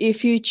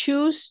 If you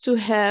choose to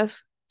have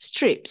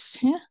strips,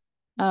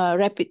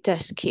 rapid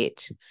test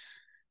kit,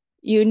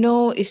 you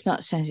know it's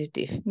not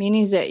sensitive.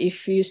 Meaning that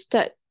if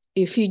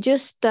you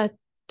just start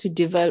to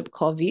develop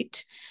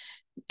COVID,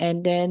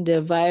 and then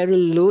the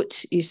viral load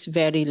is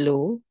very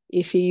low,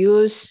 if you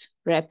use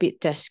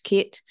rapid test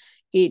kit,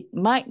 it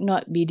might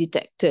not be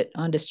detected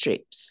on the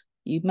strips.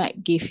 It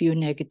might give you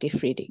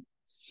negative reading.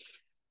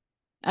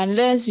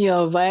 Unless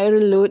your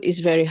viral load is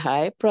very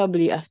high,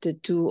 probably after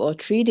 2 or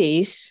 3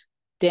 days,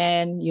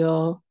 then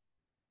your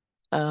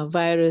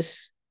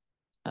virus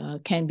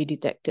can be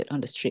detected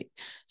on the strip.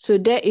 So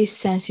that is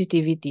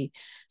sensitivity.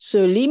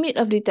 So limit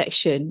of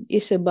detection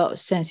is about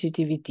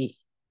sensitivity.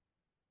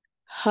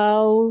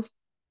 How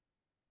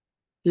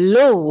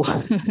low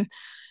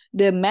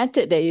the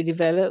method that you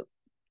develop,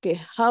 okay,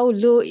 how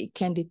low it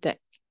can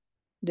detect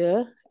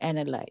the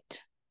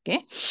analyte.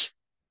 Okay.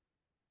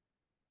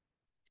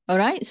 All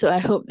right. So I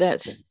hope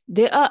that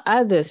there are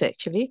others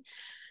actually.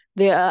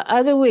 There are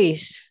other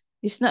ways.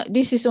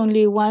 This is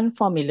only one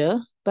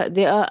formula, but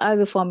there are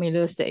other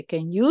formulas that you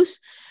can use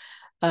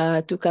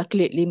to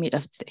calculate limit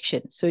of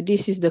detection. So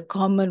this is the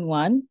common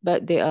one,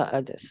 but there are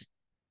others.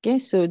 Okay,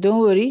 so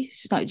don't worry,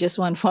 it's not just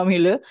one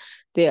formula.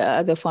 There are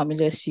other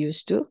formulas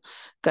used to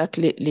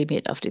calculate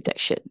limit of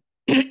detection.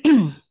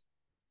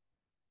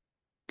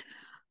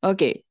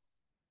 Okay,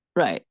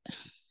 right.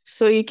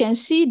 So you can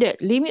see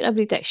that limit of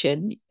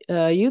detection,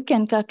 you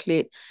can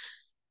calculate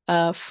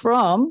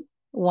from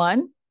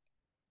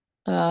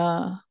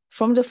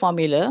the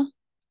formula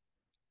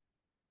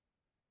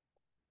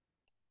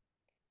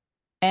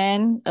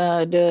and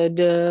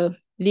the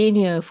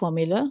linear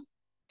formula.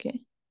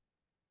 Okay,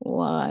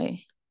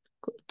 y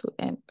equal to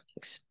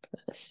mx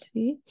plus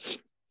c,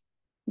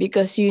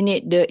 because you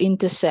need the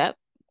intercept.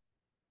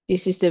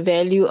 This is the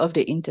value of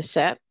the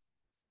intercept,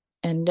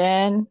 and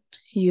then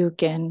you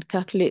can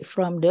calculate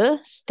from the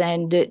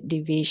standard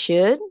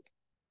deviation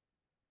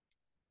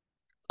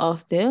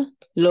of the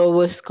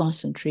lowest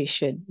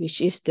concentration,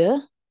 which is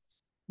the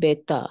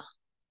beta.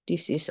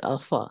 This is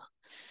alpha.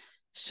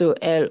 So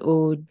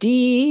LOD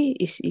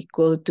is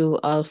equal to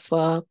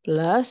alpha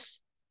plus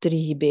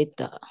 3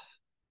 beta.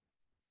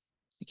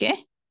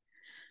 Okay?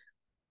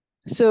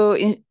 So,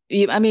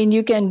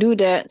 you can do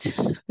that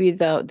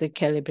without the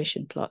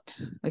calibration plot.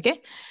 Okay?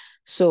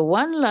 So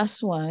one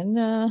last one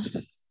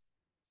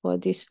for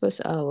this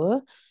first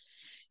hour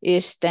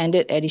is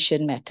standard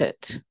addition method.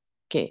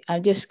 Okay,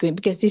 I'm just going,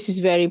 because this is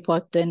very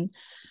important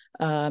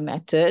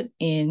method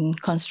in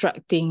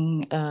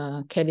constructing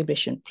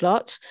calibration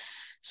plots.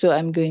 So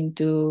I'm going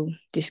to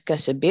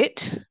discuss a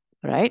bit,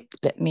 right?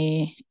 Let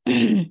me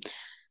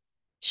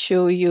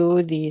show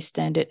you the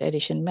standard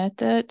addition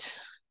method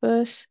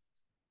first.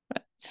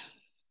 Right.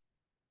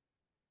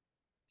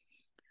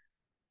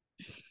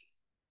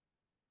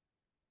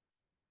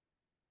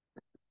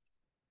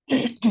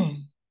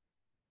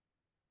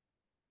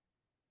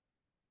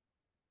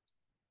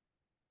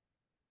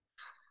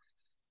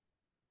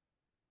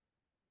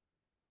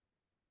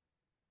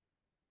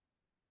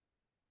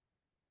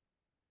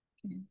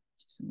 Okay,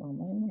 just a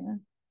moment. Yeah.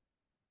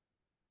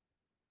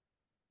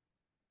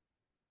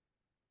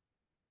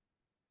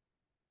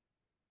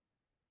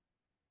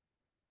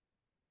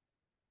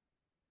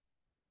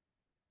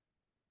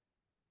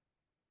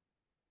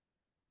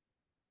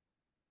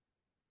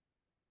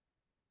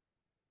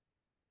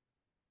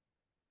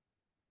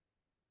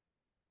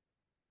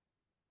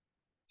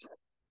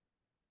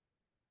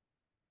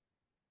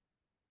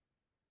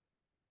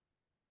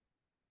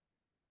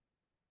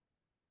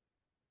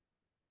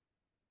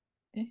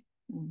 Okay.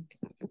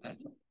 Okay.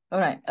 All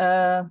right.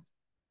 I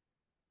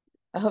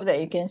hope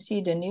that you can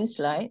see the new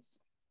slides.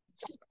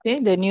 Okay,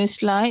 the new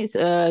slides,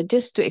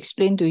 just to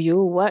explain to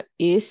you what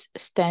is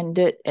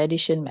standard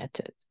addition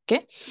method.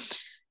 Okay.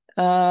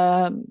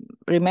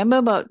 Remember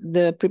about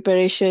the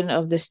preparation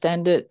of the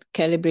standard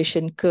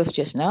calibration curve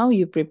just now.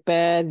 You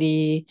prepare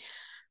the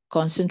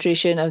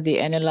concentration of the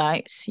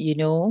analytes,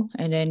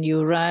 and then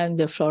you run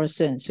the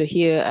fluorescence. So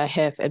here I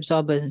have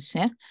absorbance,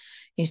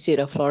 instead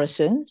of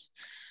fluorescence.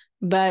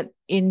 But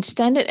in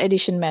standard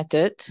addition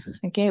method,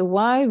 okay,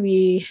 why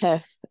we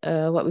have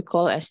what we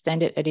call as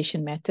standard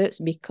addition methods?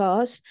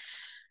 Because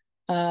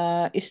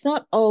it's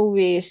not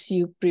always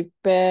you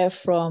prepare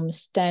from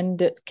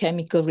standard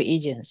chemical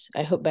reagents.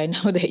 I hope by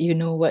now that you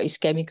know what is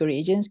chemical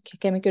reagents.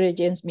 Chemical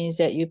reagents means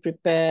that you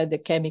prepare the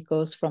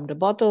chemicals from the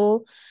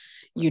bottle,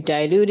 you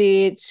dilute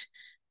it.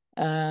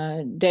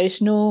 There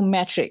is no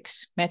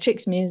matrix.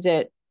 Matrix means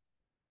that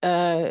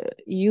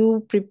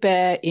you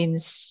prepare in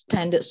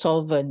standard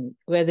solvent,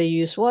 whether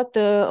you use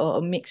water or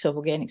a mix of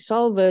organic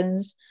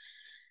solvents.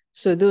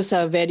 So those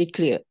are very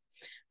clear.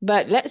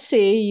 But let's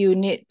say you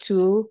need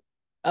to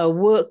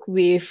work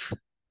with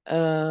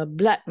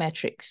blood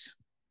matrix,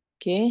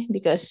 okay?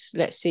 Because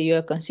let's say you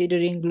are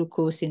considering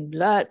glucose in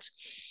blood,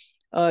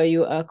 or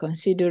you are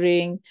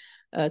considering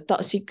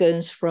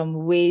toxicants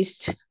from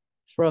waste,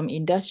 from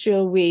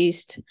industrial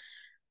waste.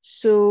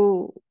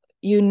 So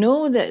you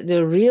know that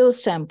the real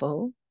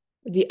sample,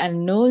 the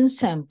unknown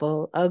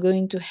sample are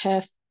going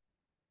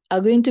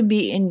to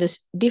be in this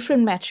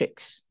different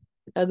matrix,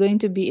 are going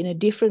to be in a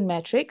different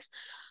matrix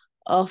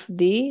of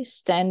the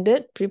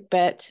standard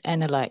prepared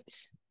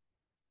analytes.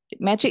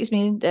 Matrix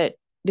means that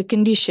the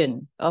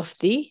condition of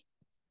the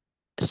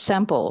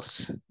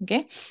samples,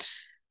 okay?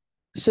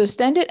 So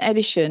standard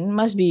addition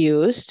must be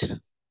used,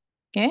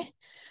 okay?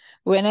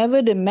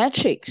 Whenever the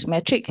matrix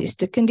is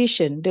the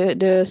condition,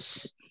 the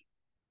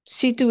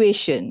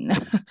situation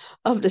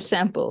of the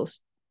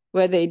samples,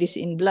 whether it is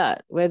in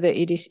blood, whether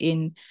it is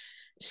in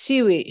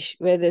sewage,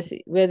 whether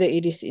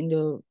it is in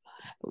the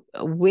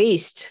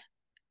waste,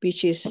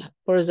 which is,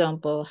 for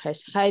example,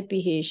 has high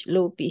pH,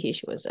 low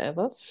pH,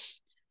 whatever.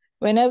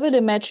 Whenever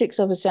the matrix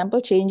of a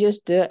sample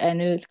changes the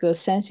analytical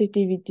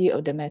sensitivity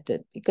of the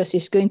method, because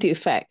it's going to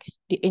affect.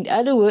 In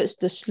other words,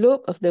 the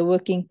slope of the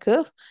working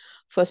curve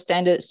for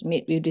standards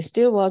made with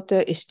distilled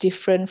water is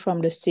different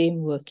from the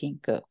same working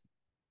curve.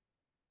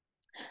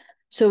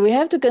 So we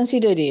have to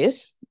consider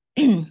this.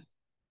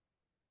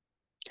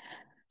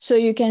 So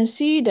you can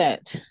see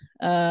that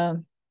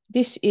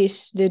this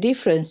is the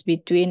difference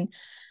between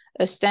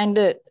a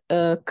standard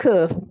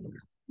curve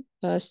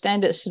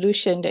standard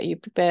solution that you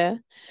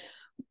prepare,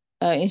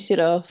 instead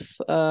of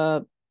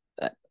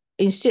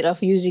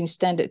using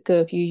standard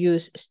curve, you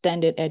use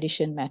standard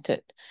addition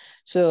method.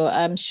 So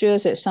I'm sure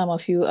that some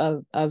of you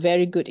are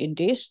very good in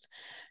this.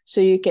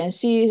 So you can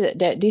see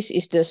that this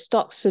is the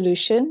stock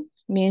solution,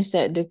 means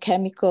that the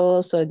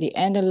chemicals or the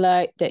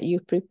analyte that you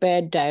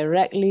prepare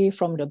directly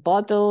from the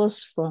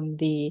bottles, from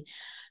the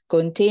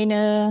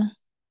container,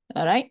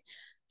 all right?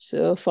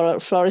 So for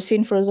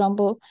fluorescein, for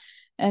example,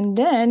 and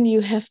then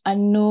you have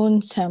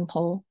unknown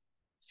sample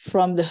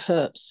from the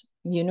herbs.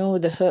 You know,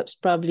 the herbs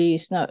probably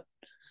is not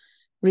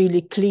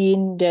really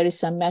clean. There is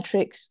some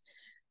matrix.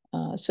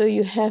 So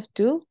you have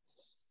to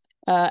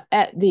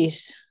add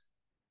this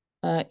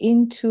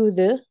into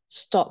the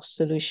stock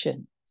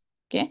solution.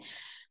 Okay.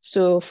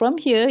 So from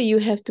here, you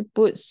have to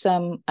put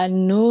some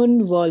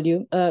unknown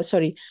volume,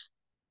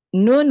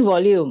 known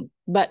volume,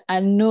 but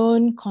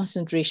unknown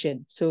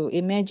concentration. So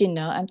imagine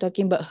now, I'm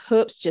talking about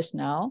herbs just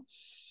now.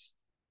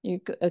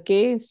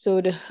 Okay,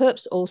 so the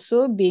herbs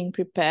also being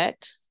prepared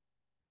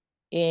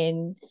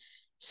in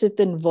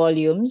certain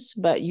volumes,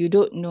 but you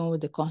don't know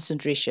the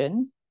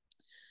concentration.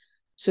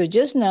 So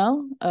just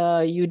now,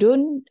 you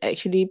don't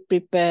actually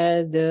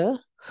prepare the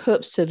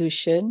herb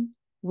solution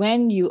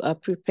when you are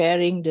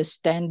preparing the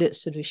standard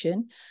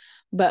solution.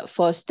 But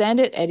for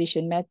standard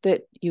addition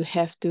method, you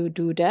have to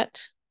do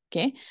that.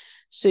 Okay,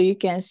 so you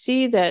can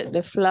see that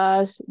the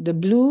flowers, the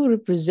blue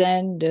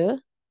represent the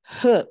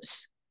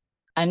herbs,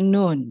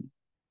 unknown.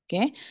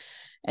 Okay,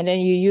 and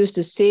then you use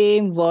the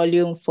same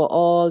volume for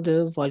all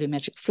the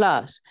volumetric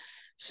flowers.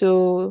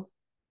 So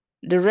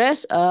the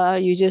rest are,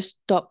 you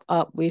just top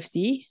up with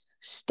the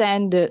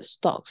standard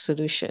stock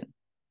solution.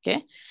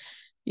 Okay,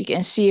 you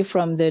can see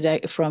from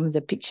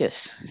the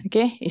pictures.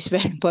 Okay, it's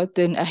very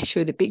important I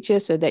show the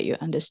pictures so that you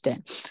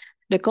understand.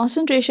 The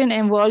concentration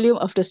and volume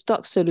of the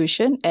stock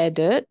solution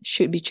added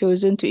should be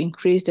chosen to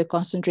increase the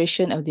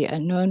concentration of the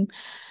unknown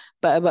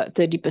by about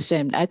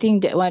 30%. I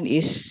think that one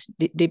is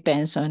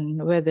depends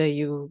on whether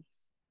you,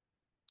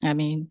 I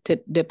mean,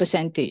 the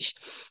percentage.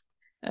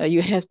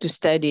 You have to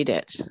study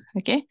that.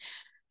 Okay,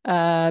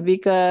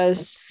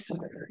 because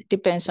it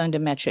depends on the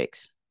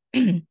metrics.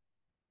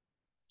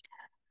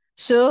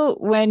 So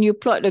when you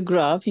plot the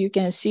graph, you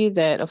can see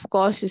that, of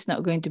course, it's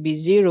not going to be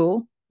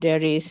zero.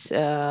 There is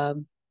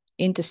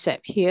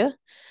intercept here.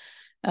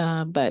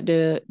 But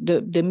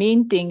the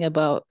main thing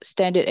about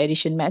standard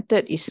addition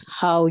method is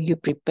how you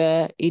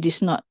prepare. It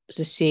is not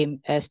the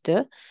same as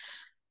the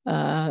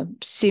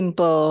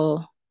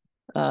simple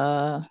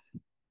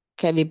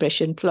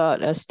calibration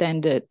plot or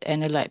standard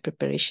analyte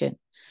preparation.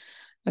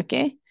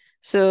 Okay,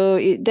 so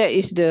that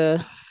is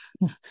the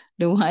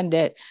the one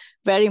that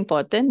very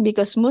important,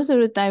 because most of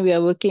the time we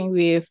are working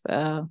with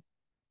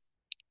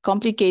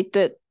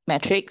complicated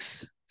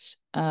metrics.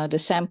 The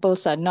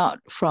samples are not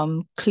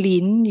from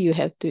clean. You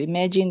have to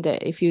imagine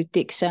that if you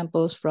take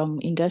samples from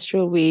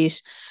industrial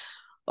waste,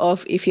 or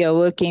if you are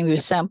working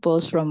with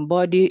samples from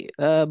body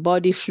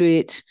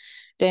fluids,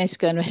 then it's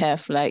going to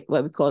have like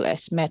what we call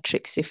as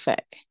matrix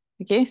effect.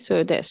 Okay,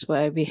 so that's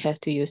why we have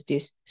to use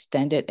these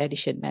standard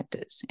addition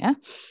methods. Yeah.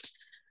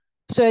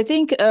 So I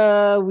think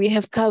we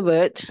have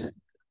covered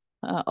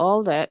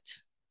all that.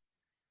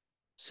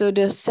 So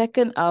the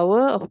second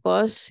hour, of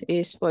course,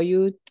 is for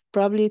you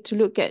probably to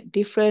look at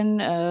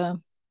different,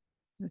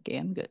 okay,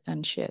 I'm good,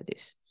 unshare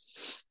this.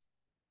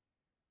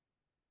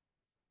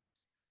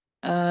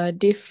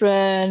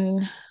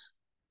 Different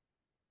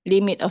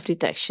limit of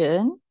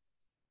detection.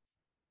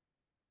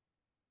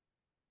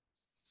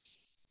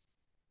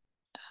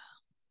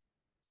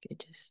 Okay,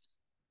 just.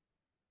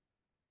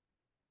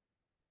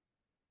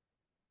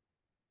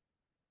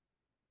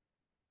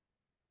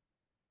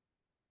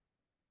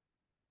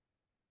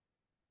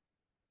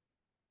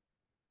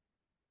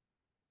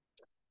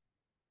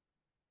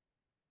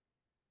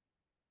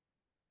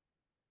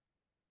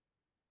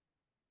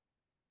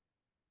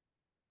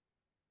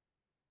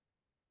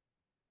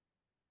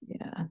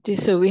 Yeah,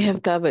 so we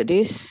have covered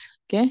this,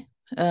 okay?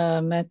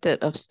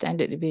 Method of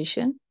standard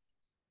deviation.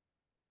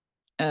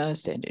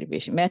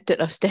 Method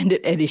of standard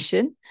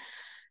addition.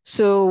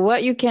 So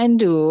what you can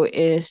do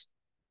is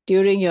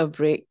during your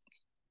break,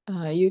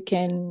 you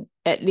can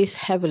at least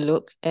have a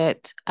look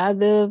at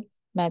other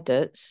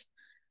methods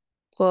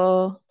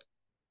for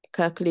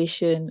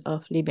calculation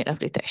of limit of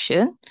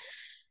detection.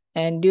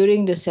 And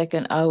during the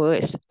second hour,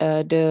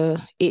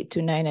 the 8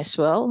 to 9 as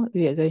well,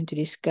 we are going to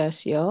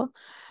discuss your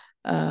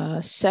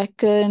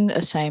second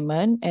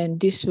assignment, and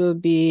this will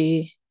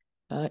be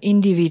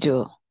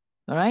individual.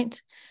 All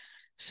right.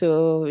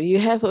 So you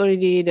have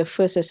already the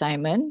first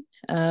assignment,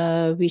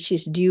 which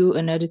is due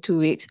another 2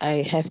 weeks.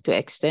 I have to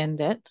extend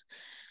that.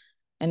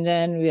 And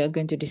then we are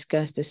going to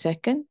discuss the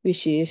second,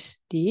 which is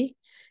the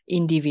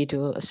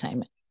individual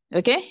assignment.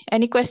 Okay,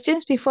 any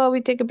questions before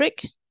we take a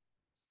break?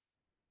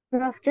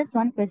 Prof, just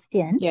one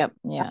question. Yep,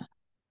 yeah.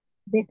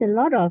 There's a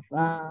lot of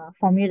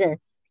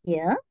formulas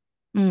here.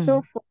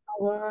 So for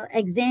our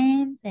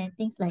exams and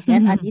things like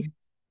that, are these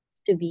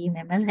to be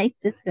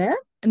memorized as well?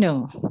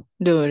 No,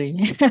 don't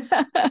worry.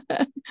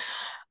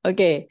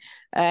 Okay,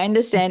 I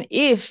understand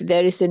if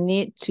there is a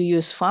need to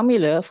use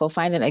formula for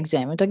final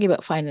exam. We're talking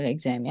about final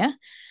exam, yeah?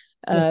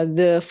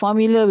 The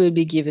formula will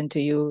be given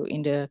to you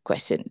in the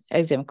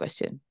exam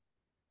question.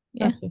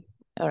 Yeah? Okay.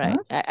 All right.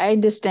 I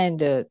understand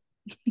the,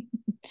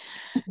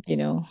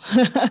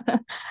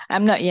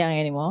 I'm not young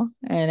anymore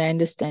and I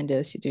understand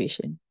the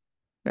situation,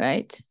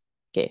 right?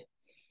 Okay.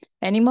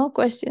 Any more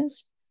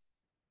questions?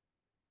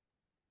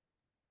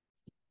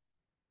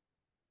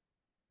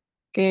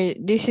 Okay,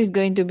 this is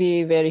going to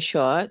be very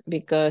short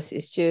because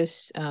it's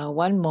just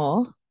one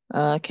more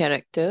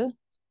character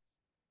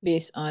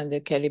based on the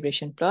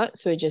calibration plot.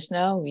 So just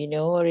now we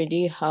know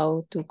already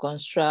how to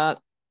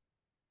construct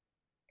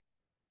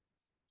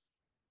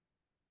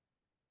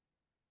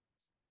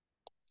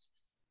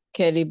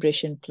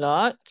calibration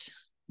plot.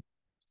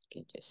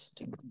 Okay,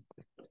 just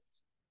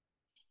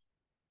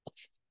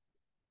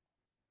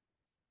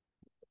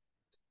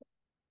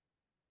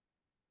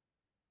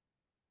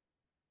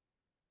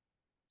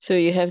so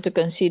you have to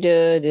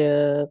consider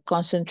the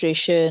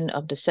concentration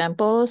of the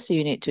samples.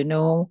 You need to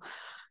know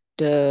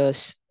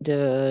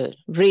the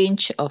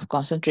range of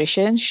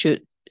concentration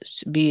should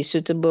be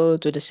suitable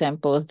to the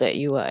samples that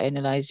you are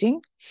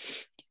analyzing.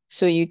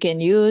 So you can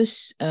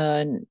use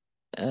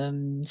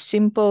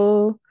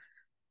simple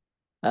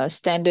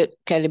standard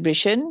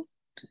calibration,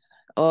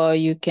 or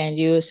you can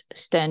use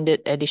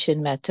standard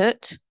addition method.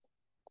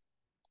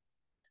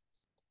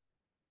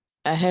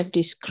 I have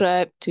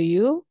described to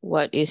you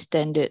what is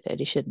standard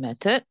addition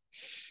method.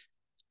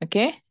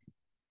 Okay,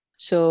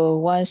 so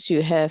once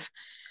you have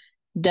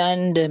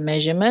done the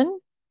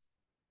measurement,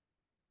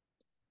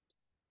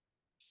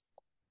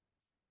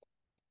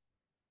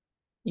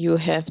 you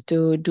have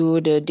to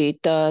do the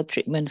data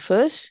treatment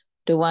first,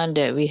 the one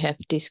that we have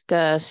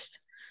discussed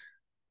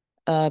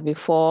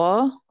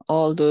before,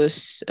 all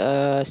those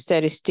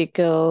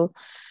statistical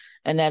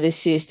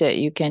analysis that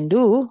you can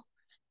do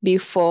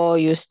before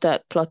you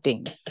start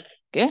plotting.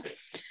 Okay,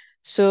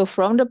 so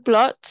from the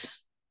plot,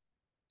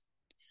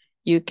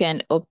 you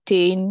can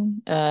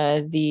obtain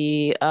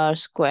the R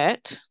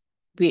squared,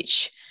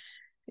 which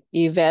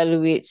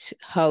evaluates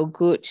how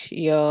good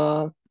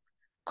your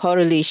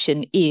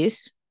correlation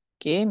is.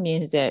 Okay,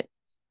 means that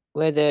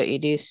whether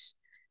it is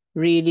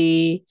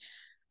really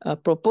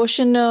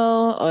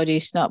proportional or it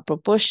is not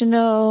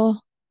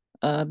proportional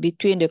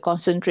between the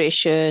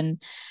concentration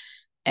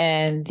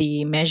and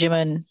the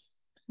measurement,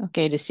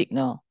 okay, the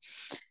signal.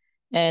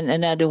 And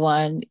another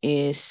one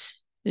is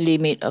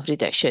limit of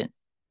detection.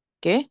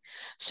 Okay,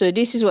 so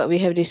this is what we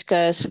have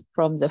discussed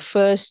from the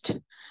first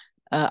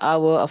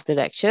hour of the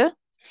lecture.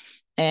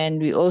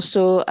 And I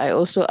also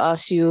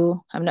asked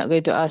you, I'm not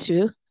going to ask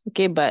you,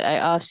 okay, but I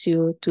asked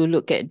you to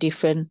look at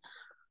different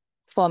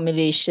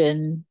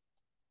formulation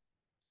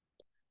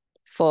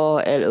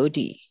for LOD.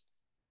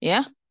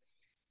 Yeah.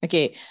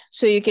 Okay,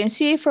 so you can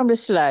see from the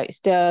slides,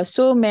 there are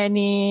so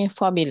many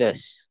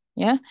formulas.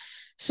 Yeah.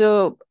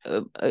 So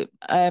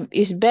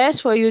it's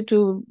best for you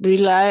to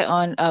rely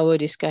on our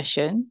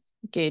discussion.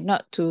 Okay,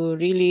 not to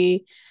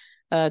really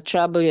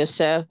trouble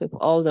yourself with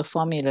all the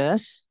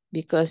formulas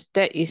because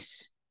that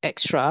is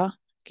extra.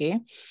 Okay.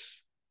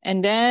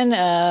 And then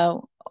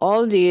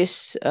all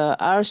these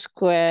R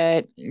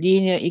squared,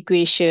 linear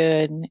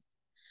equation,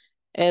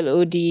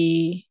 LOD,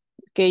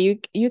 okay,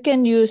 you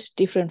can use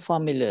different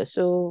formulas.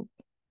 So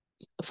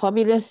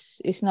formulas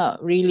is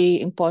not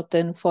really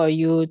important for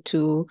you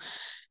to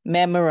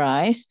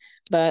memorize,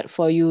 but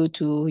for you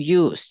to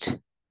use.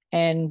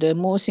 And the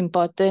most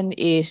important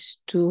is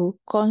to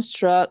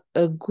construct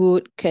a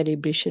good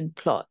calibration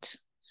plot.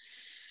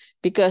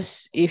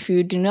 Because if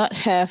you do not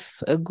have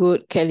a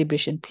good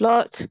calibration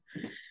plot,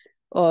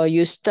 or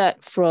you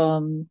start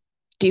from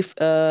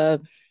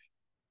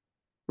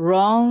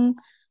wrong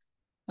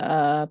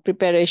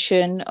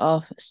preparation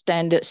of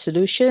standard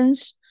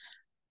solutions,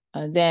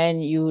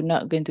 then you're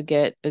not going to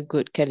get a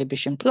good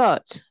calibration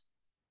plot.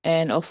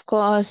 And of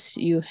course,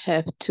 you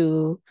have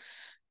to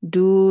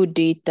do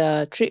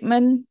data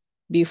treatment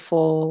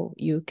before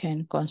you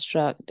can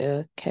construct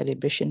the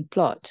calibration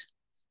plot.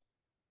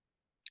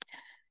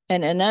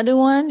 And another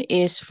one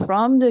is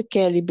from the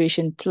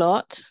calibration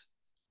plot,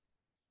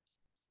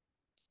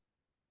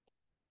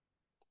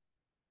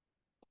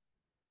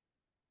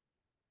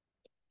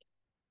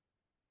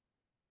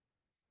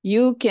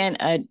 you can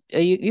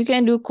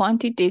do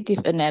quantitative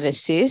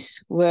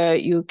analysis where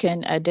you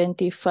can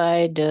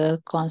identify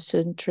the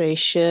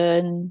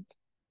concentration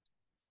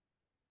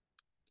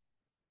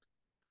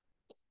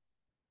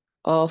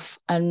of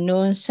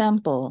unknown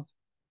sample.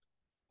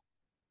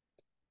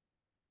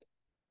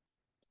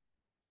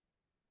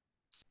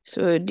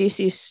 So this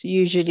is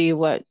usually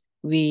what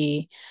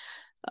we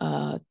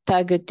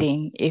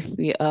targeting if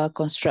we are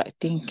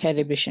constructing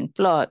calibration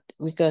plot,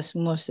 because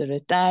most of the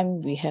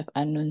time we have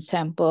unknown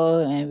sample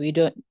and we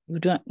don't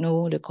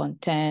know the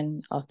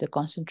content of the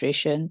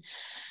concentration.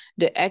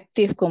 The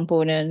active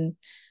component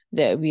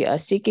that we are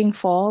seeking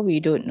for, we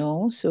don't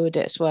know. So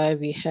that's why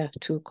we have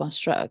to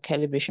construct a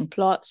calibration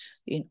plot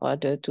in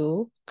order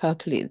to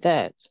calculate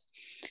that.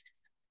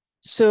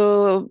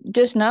 So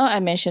just now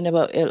I mentioned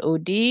about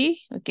LOD.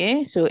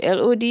 Okay, so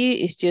LOD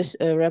is just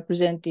a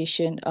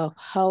representation of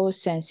how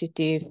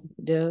sensitive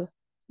the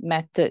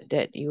method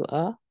that you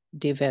are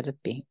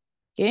developing.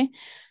 Okay,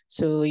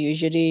 so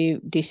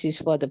usually this is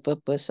for the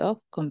purpose of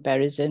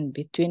comparison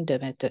between the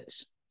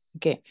methods.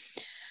 Okay,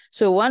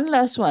 so one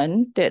last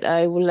one that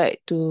I would like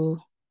to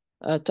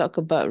talk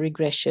about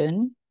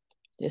regression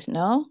just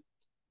now.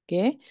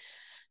 Okay,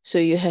 so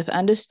you have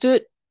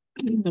understood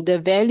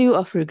the value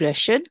of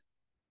regression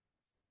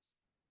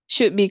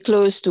should be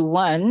close to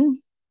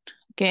 1,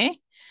 okay?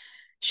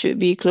 Should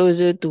be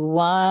closer to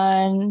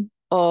 1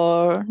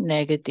 or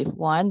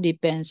 -1,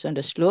 depends on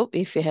the slope,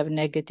 if you have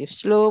negative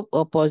slope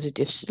or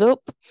positive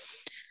slope.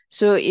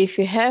 So if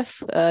you have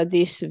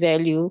this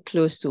value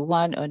close to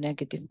 1 or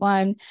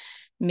 -1,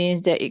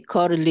 means that it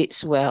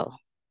correlates well,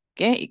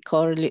 okay? It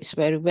correlates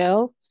very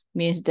well,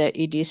 means that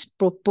it is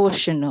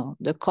proportional.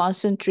 The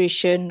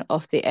concentration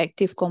of the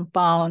active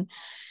compound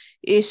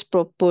is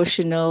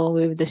proportional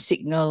with the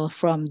signal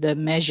from the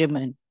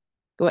measurement,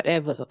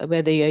 whatever,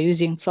 whether you're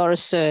using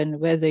fluorescent,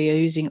 whether you're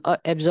using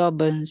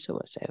absorbance or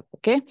whatever,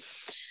 okay?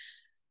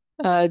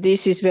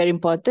 This is very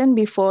important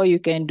before you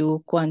can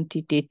do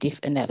quantitative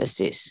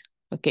analysis.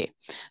 Okay,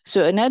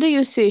 so another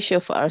usage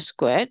of R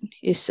squared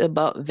is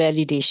about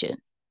validation.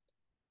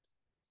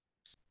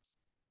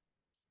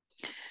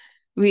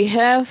 We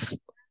have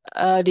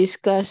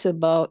discussed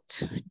about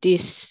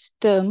this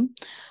term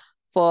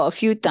for a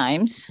few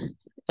times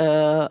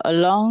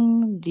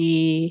along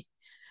the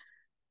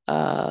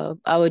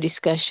our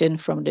discussion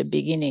from the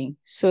beginning.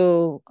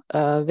 So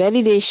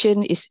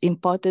validation is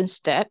important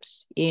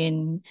steps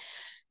in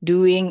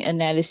doing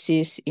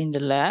analysis in the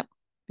lab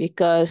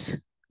because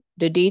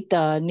the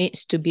data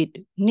needs to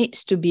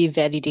be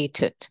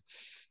validated.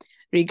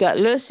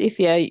 Regardless if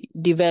you are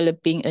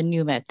developing a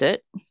new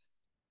method,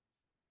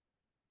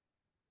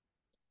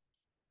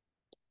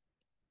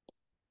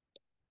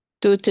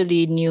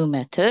 totally new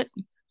method,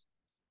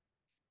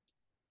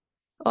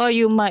 or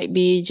you might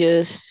be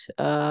just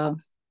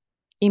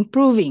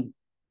improving.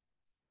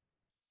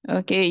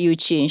 Okay, you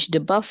change the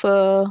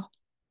buffer,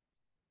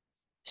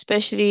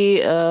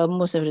 especially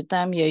most of the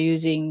time you're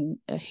using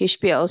a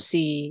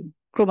HPLC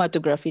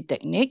chromatography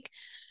technique,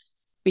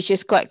 which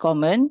is quite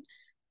common.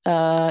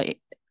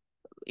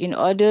 In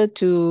order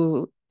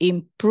to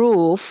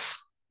improve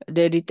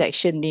the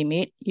detection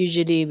limit,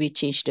 usually we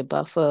change the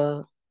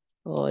buffer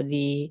or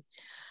the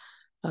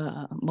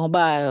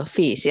mobile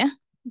phase, yeah?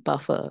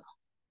 Buffer,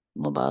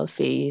 mobile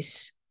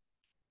phase,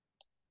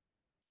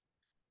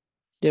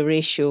 the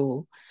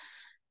ratio,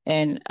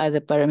 and other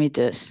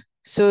parameters.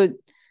 So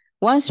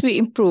once we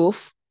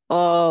improve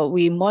or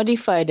we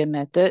modify the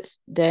methods,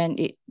 then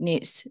it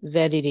needs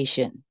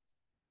validation.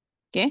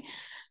 Okay,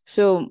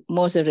 so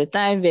most of the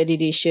time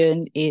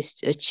validation is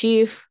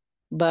achieved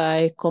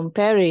by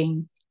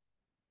comparing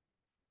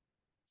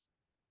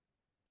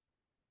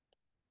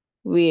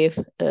with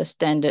a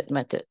standard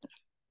method.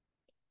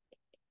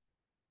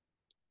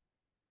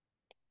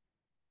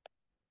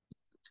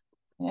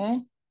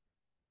 Okay.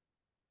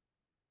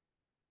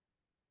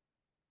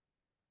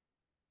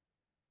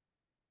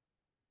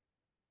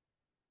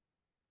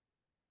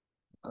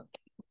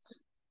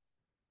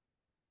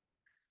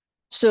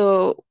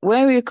 So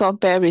when we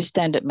compare with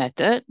standard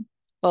method,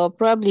 or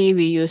probably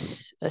we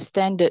use a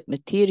standard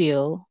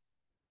material,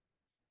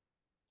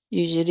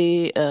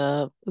 usually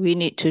we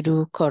need to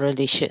do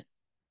correlation.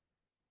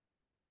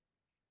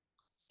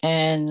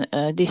 And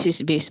this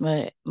is based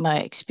on my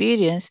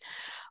experience.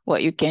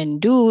 What you can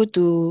do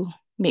to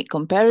make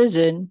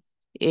comparison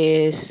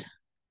is,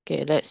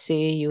 okay, let's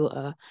say you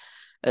are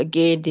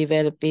again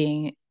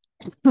developing,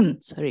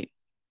 sorry,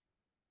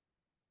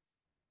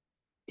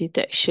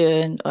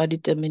 detection or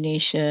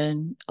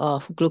determination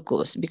of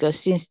glucose, because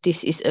since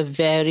this is a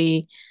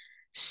very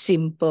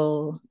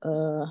simple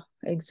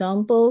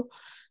example,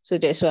 so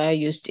that's why I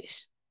use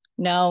this.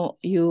 Now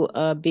you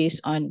are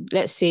based on,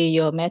 let's say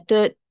your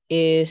method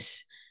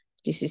is,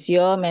 this is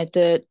your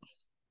method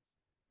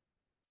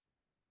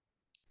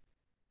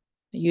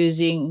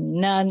using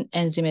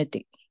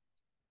non-enzymatic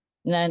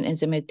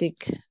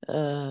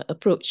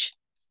approach.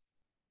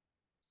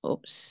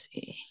 Oops.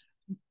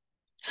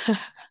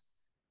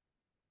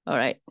 All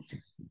right.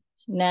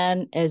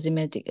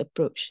 Non-enzymatic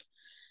approach.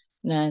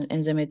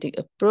 Non-enzymatic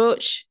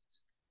approach,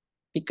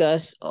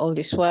 because all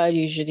this while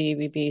usually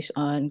we base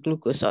on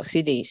glucose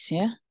oxidase.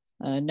 Yeah.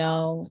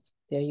 Now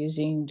they're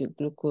using the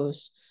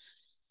glucose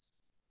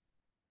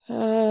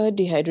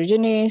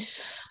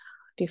dehydrogenase,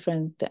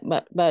 different,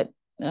 but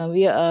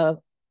we are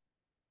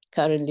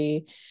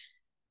currently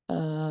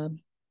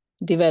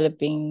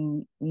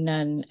developing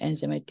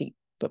non-enzymatic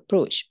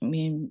approach. I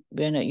mean,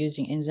 we're not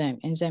using enzyme.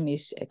 Enzyme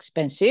is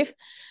expensive.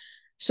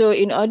 So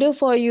in order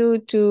for you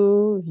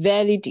to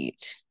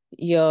validate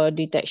your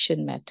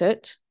detection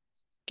method,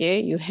 okay,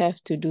 you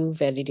have to do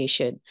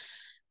validation.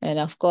 And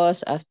of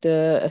course,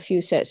 after a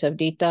few sets of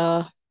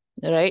data,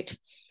 right?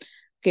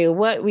 Okay,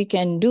 what we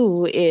can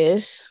do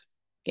is,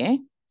 okay,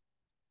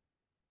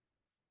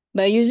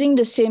 By using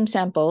the same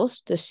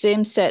samples, the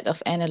same set of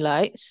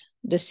analytes,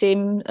 the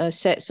same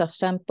sets of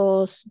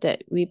samples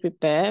that we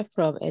prepare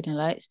from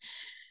analytes,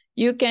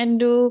 you can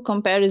do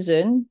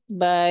comparison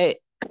by,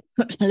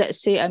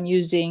 let's say I'm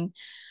using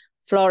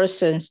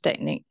fluorescence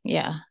technique.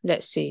 Yeah,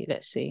 let's see.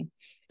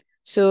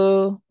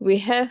 So we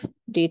have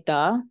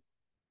data,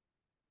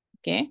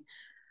 okay.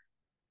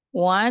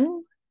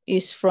 One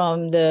is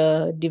from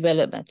the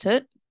developed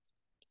method,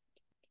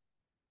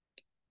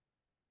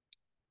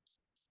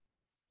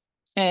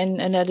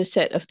 and another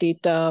set of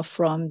data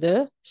from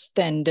the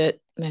standard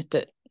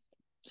method.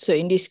 So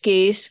in this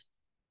case,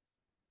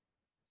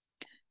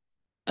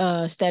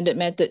 standard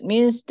method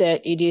means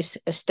that it is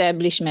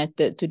established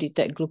method to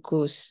detect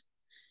glucose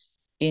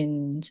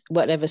in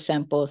whatever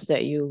samples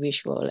that you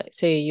wish for. Like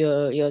say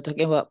you're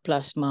talking about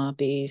plasma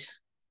base.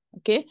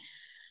 Okay.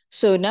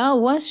 So now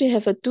once we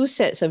have two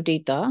sets of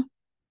data,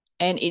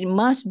 and it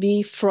must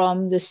be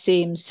from the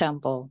same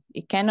sample.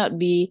 It cannot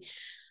be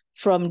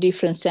from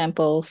different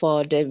sample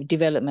for the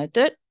developed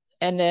method,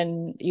 and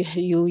then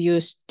you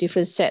use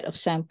different set of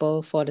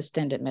sample for the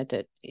standard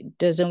method. It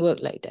doesn't work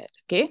like that,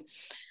 okay?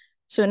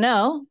 So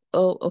now,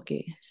 oh,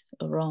 okay,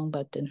 wrong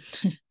button.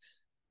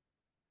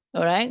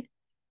 All right.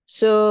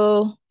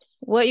 So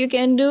what you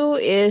can do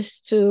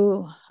is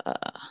to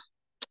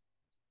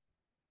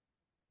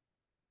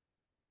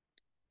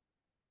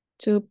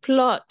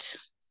plot.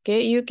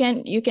 Okay, you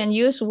can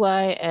use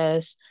y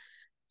as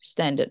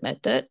standard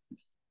method,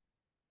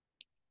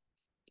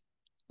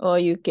 or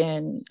you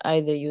can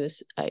either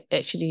use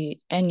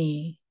actually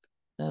any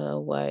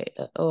y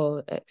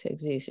or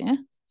x-axis. Yeah.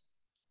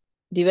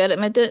 Developed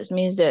methods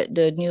means that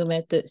the new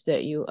methods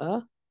that you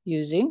are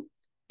using.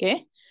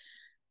 Okay.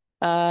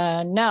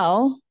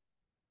 Now,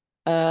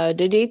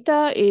 the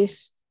data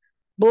is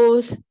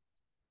both.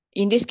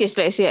 In this case,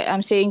 let's say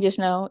I'm saying just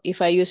now,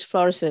 if I use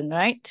fluorescent,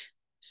 right?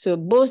 So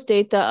both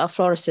data are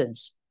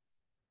fluorescence.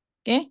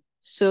 Okay.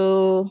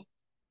 So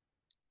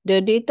the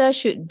data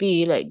should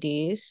be like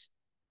this.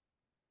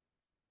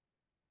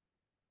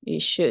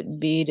 It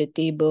should be the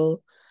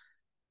table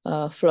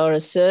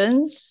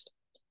fluorescence,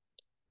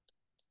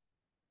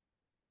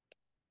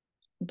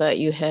 but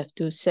you have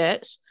two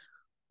sets.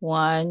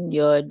 One,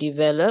 your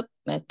developed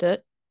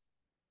method.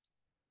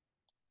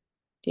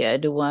 The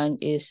other one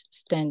is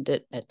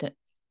standard method.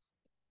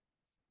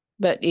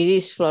 But it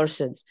is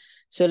fluorescence.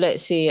 So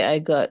let's say I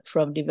got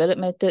from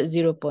developed method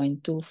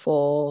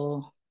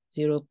 0.24,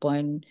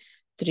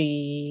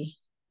 0.3,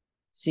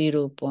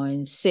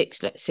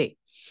 0.6, let's say.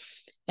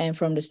 And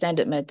from the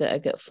standard method, I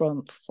got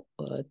from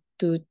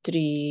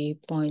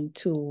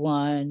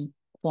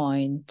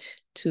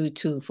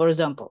 23.21.22, for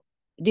example.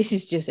 This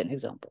is just an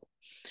example.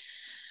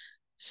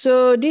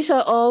 So these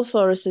are all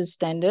fluorescence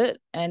standard,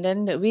 and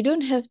then we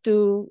don't have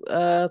to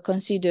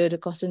consider the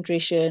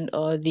concentration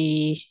or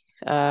the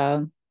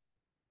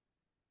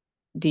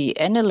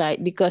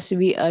analyte, because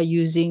we are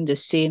using the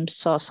same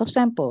source of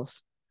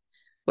samples.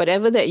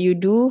 Whatever that you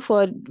do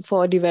for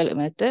developed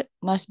method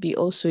must be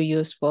also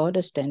used for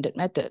the standard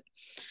method.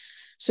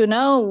 So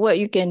now what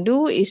you can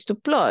do is to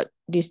plot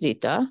this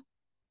data.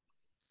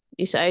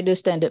 It's either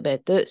standard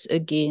methods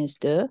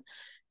against the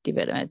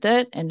developed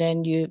method, and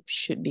then you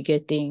should be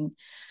getting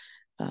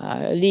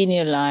a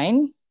linear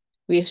line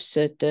with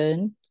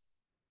certain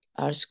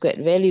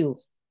R-squared value.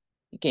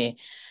 Okay.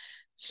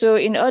 So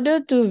in order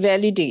to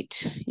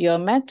validate your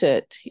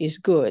method is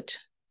good,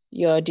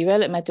 your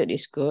developed method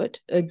is good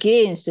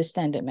against the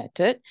standard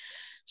method.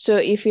 So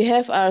if you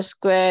have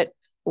R-squared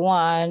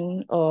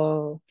 1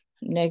 or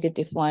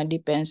 -1,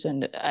 depends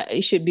on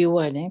it should be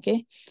 1,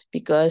 okay?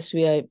 Because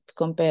we are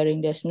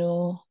comparing, there's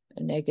no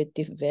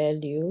negative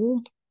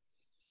value.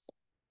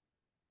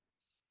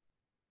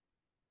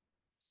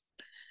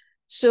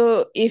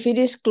 So if it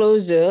is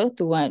closer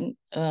to 1,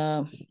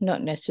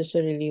 not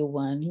necessarily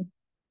 1,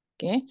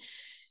 okay?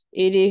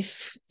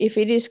 If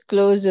it is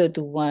closer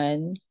to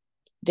 1,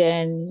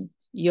 then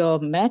your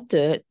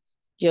method,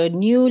 your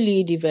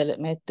newly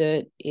developed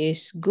method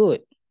is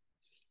good,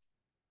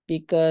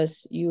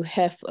 because you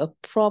have a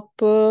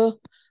proper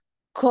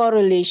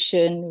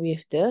correlation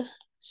with the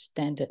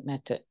standard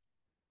method.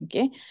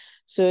 Okay,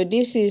 so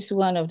this is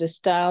one of the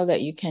style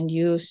that you can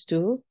use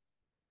to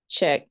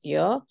check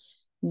your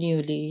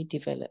newly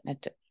developed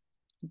method.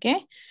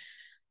 Okay,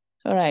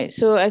 all right,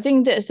 so I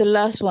think that's the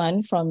last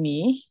one from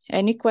me.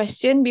 Any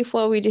question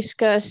before we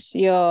discuss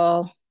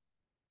your,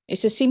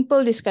 it's a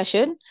simple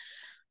discussion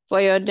for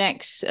your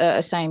next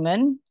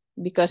assignment,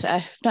 because I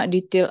have not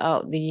detailed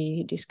out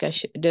the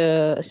discussion,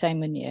 the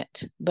assignment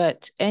yet.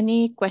 But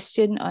any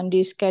question on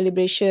this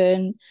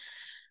calibration,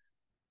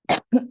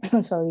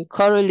 sorry,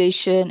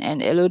 correlation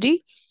and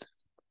LOD?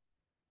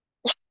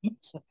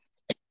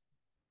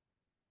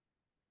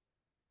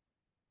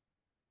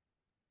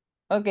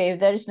 Okay, if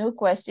there is no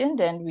question,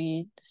 then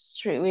we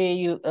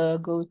straightway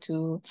go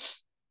to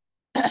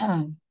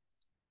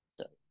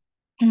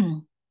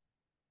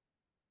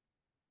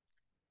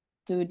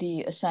to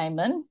the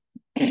assignment.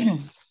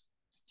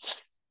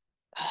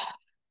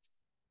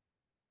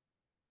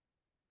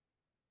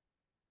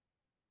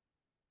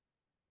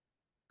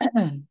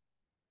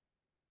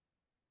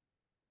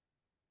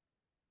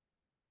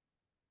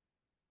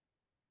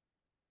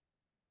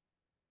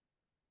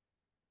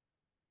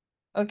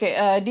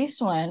 Okay, this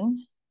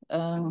one,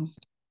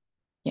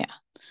 yeah.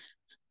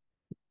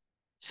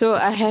 So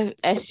I have,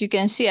 as you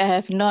can see, I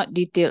have not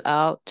detailed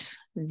out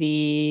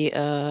the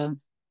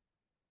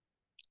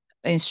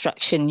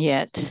instruction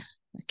yet.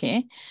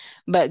 Okay,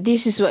 but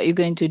this is what you're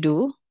going to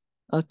do.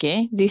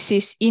 Okay, this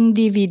is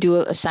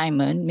individual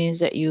assignment, means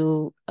that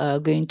you are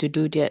going to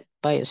do that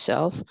by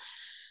yourself.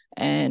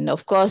 And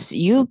of course,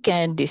 you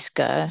can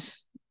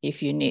discuss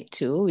if you need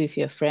to with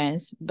your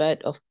friends,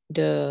 but of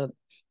the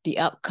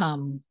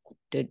outcome,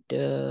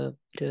 the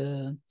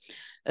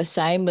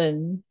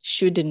assignment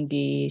shouldn't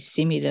be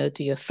similar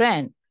to your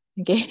friend.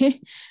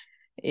 Okay,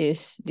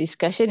 is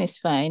discussion is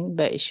fine,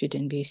 but it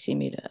shouldn't be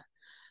similar.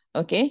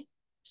 Okay,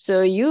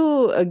 so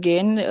you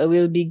again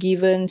will be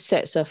given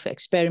sets of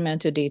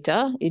experimental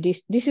data.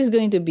 This is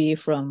going to be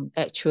from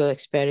actual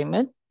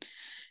experiment,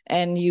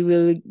 and you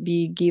will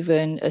be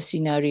given a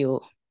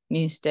scenario.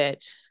 Means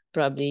that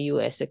probably you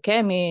as a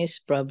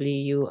chemist,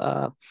 probably you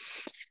are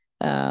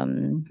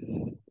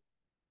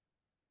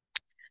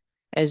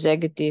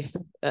executive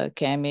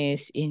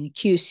chemist in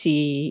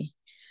QC,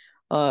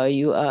 or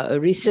you are a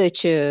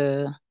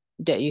researcher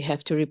that you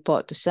have to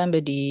report to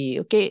somebody.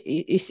 Okay,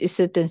 it's a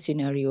certain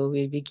scenario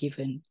will be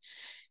given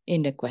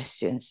in the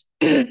questions.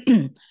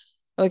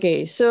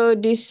 Okay, so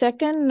the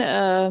second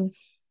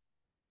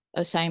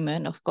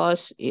assignment, of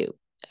course,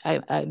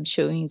 I'm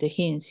showing the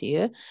hints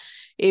here.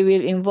 It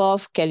will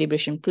involve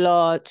calibration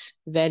plots,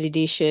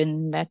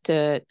 validation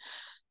method,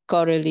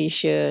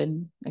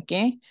 correlation.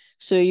 Okay,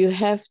 so you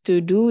have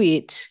to do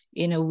it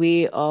in a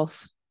way of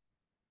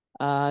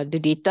the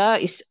data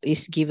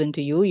is given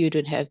to you. You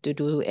don't have to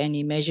do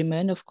any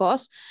measurement, of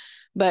course,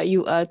 but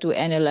you are to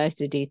analyze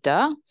the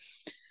data.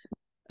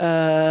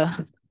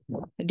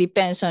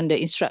 Depends on the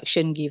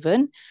instruction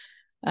given.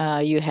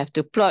 You have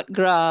to plot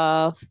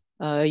graph.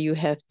 You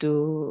have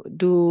to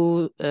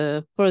do,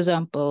 for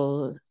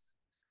example,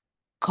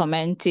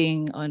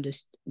 commenting on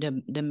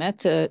the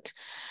method.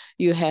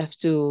 You have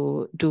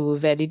to do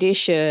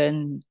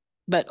validation,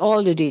 but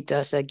all the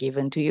data are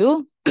given to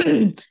you.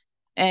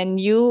 And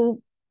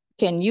you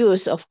can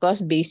use, of course,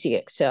 basic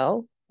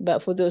Excel,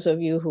 but for those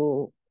of you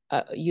who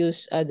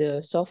use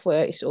other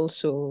software, it's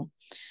also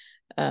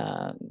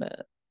um,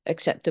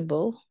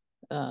 acceptable.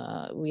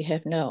 We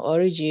have now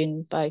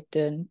Origin,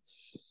 Python.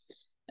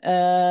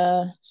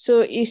 So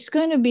it's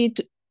going to be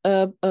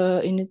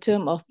in the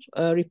term of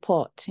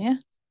report, yeah.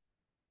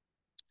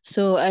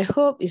 So I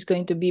hope it's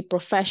going to be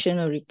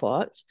professional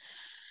reports.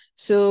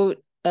 So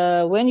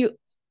when you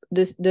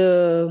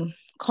the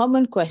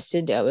common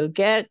question that I will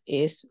get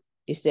is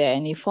there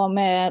any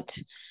format?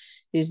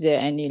 Is there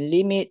any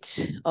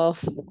limit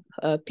of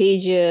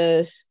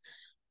pages?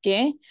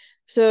 Okay,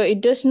 so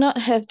it does not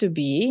have to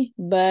be,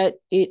 but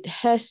it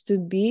has to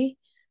be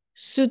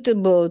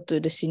suitable to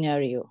the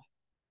scenario.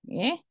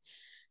 Okay,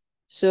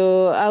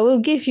 so I will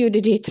give you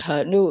the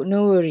data. No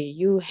worry.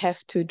 You have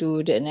to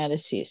do the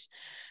analysis.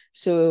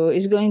 So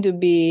it's going to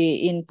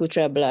be in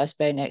Putra Blast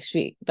by next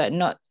week, but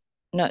not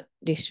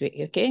this week,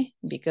 okay?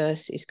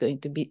 Because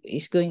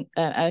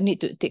I need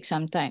to take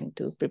some time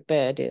to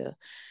prepare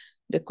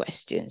the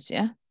questions,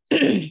 yeah?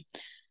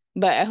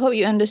 But I hope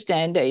you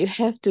understand that you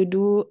have to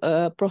do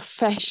a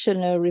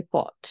professional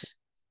report.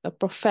 A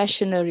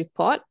professional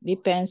report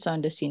depends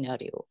on the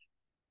scenario,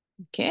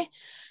 okay?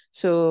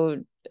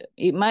 So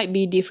it might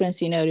be different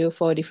scenario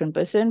for a different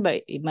person,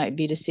 but it might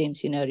be the same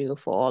scenario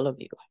for all of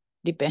you.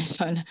 Depends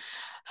on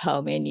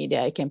how many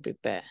that I can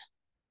prepare.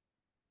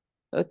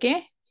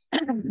 Okay.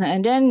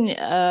 And then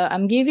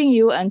I'm giving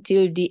you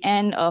until the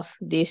end of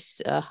this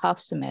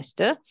half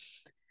semester,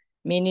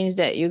 meaning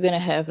that you're going to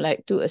have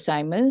like 2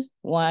 assignments.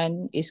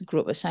 One is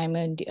group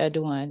assignment, the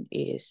other one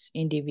is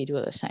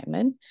individual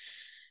assignment.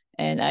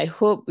 And I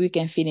hope we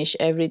can finish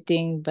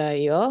everything by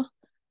your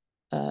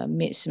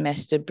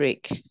mid-semester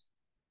break,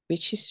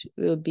 which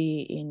will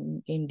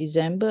be in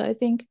December, I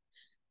think.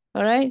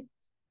 All right.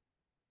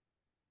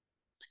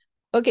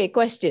 Okay,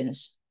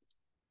 questions.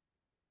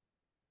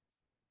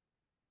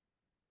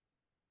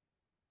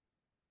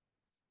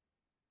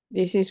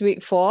 This is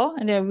week 4,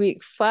 and then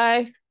week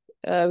 5,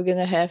 we're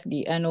gonna have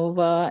the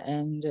ANOVA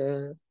and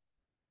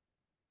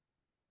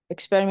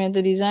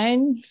experimental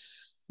design.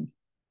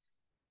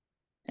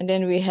 And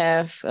then we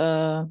have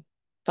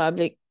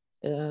public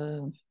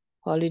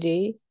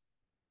holiday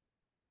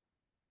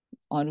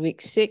on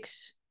week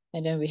 6,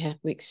 and then we have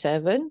week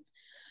 7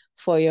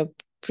 for your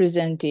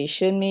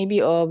presentation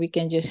maybe, or we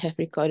can just have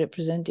recorded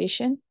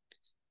presentation.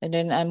 And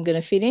then I'm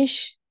gonna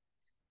finish.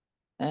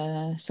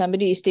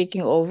 Somebody is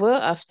taking over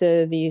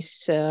after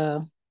this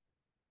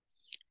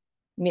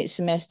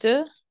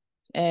mid-semester,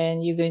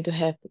 and you're going to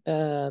have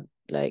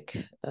like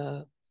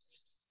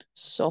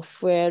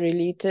software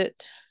related.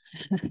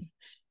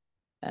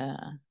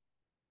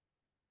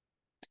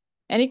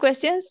 Any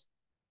questions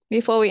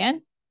before we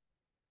end?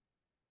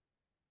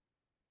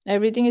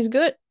 Everything is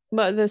good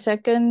about the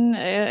second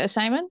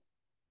assignment?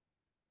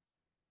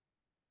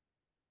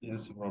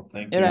 Yes, bro.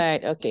 Thank you.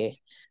 Right, okay.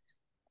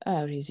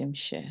 Resume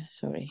share,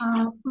 sorry.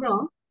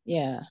 Bro,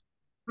 Yeah.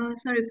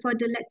 sorry, for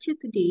the lecture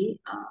today,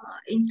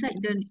 inside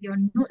your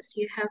notes,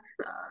 you have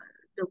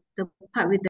the part with the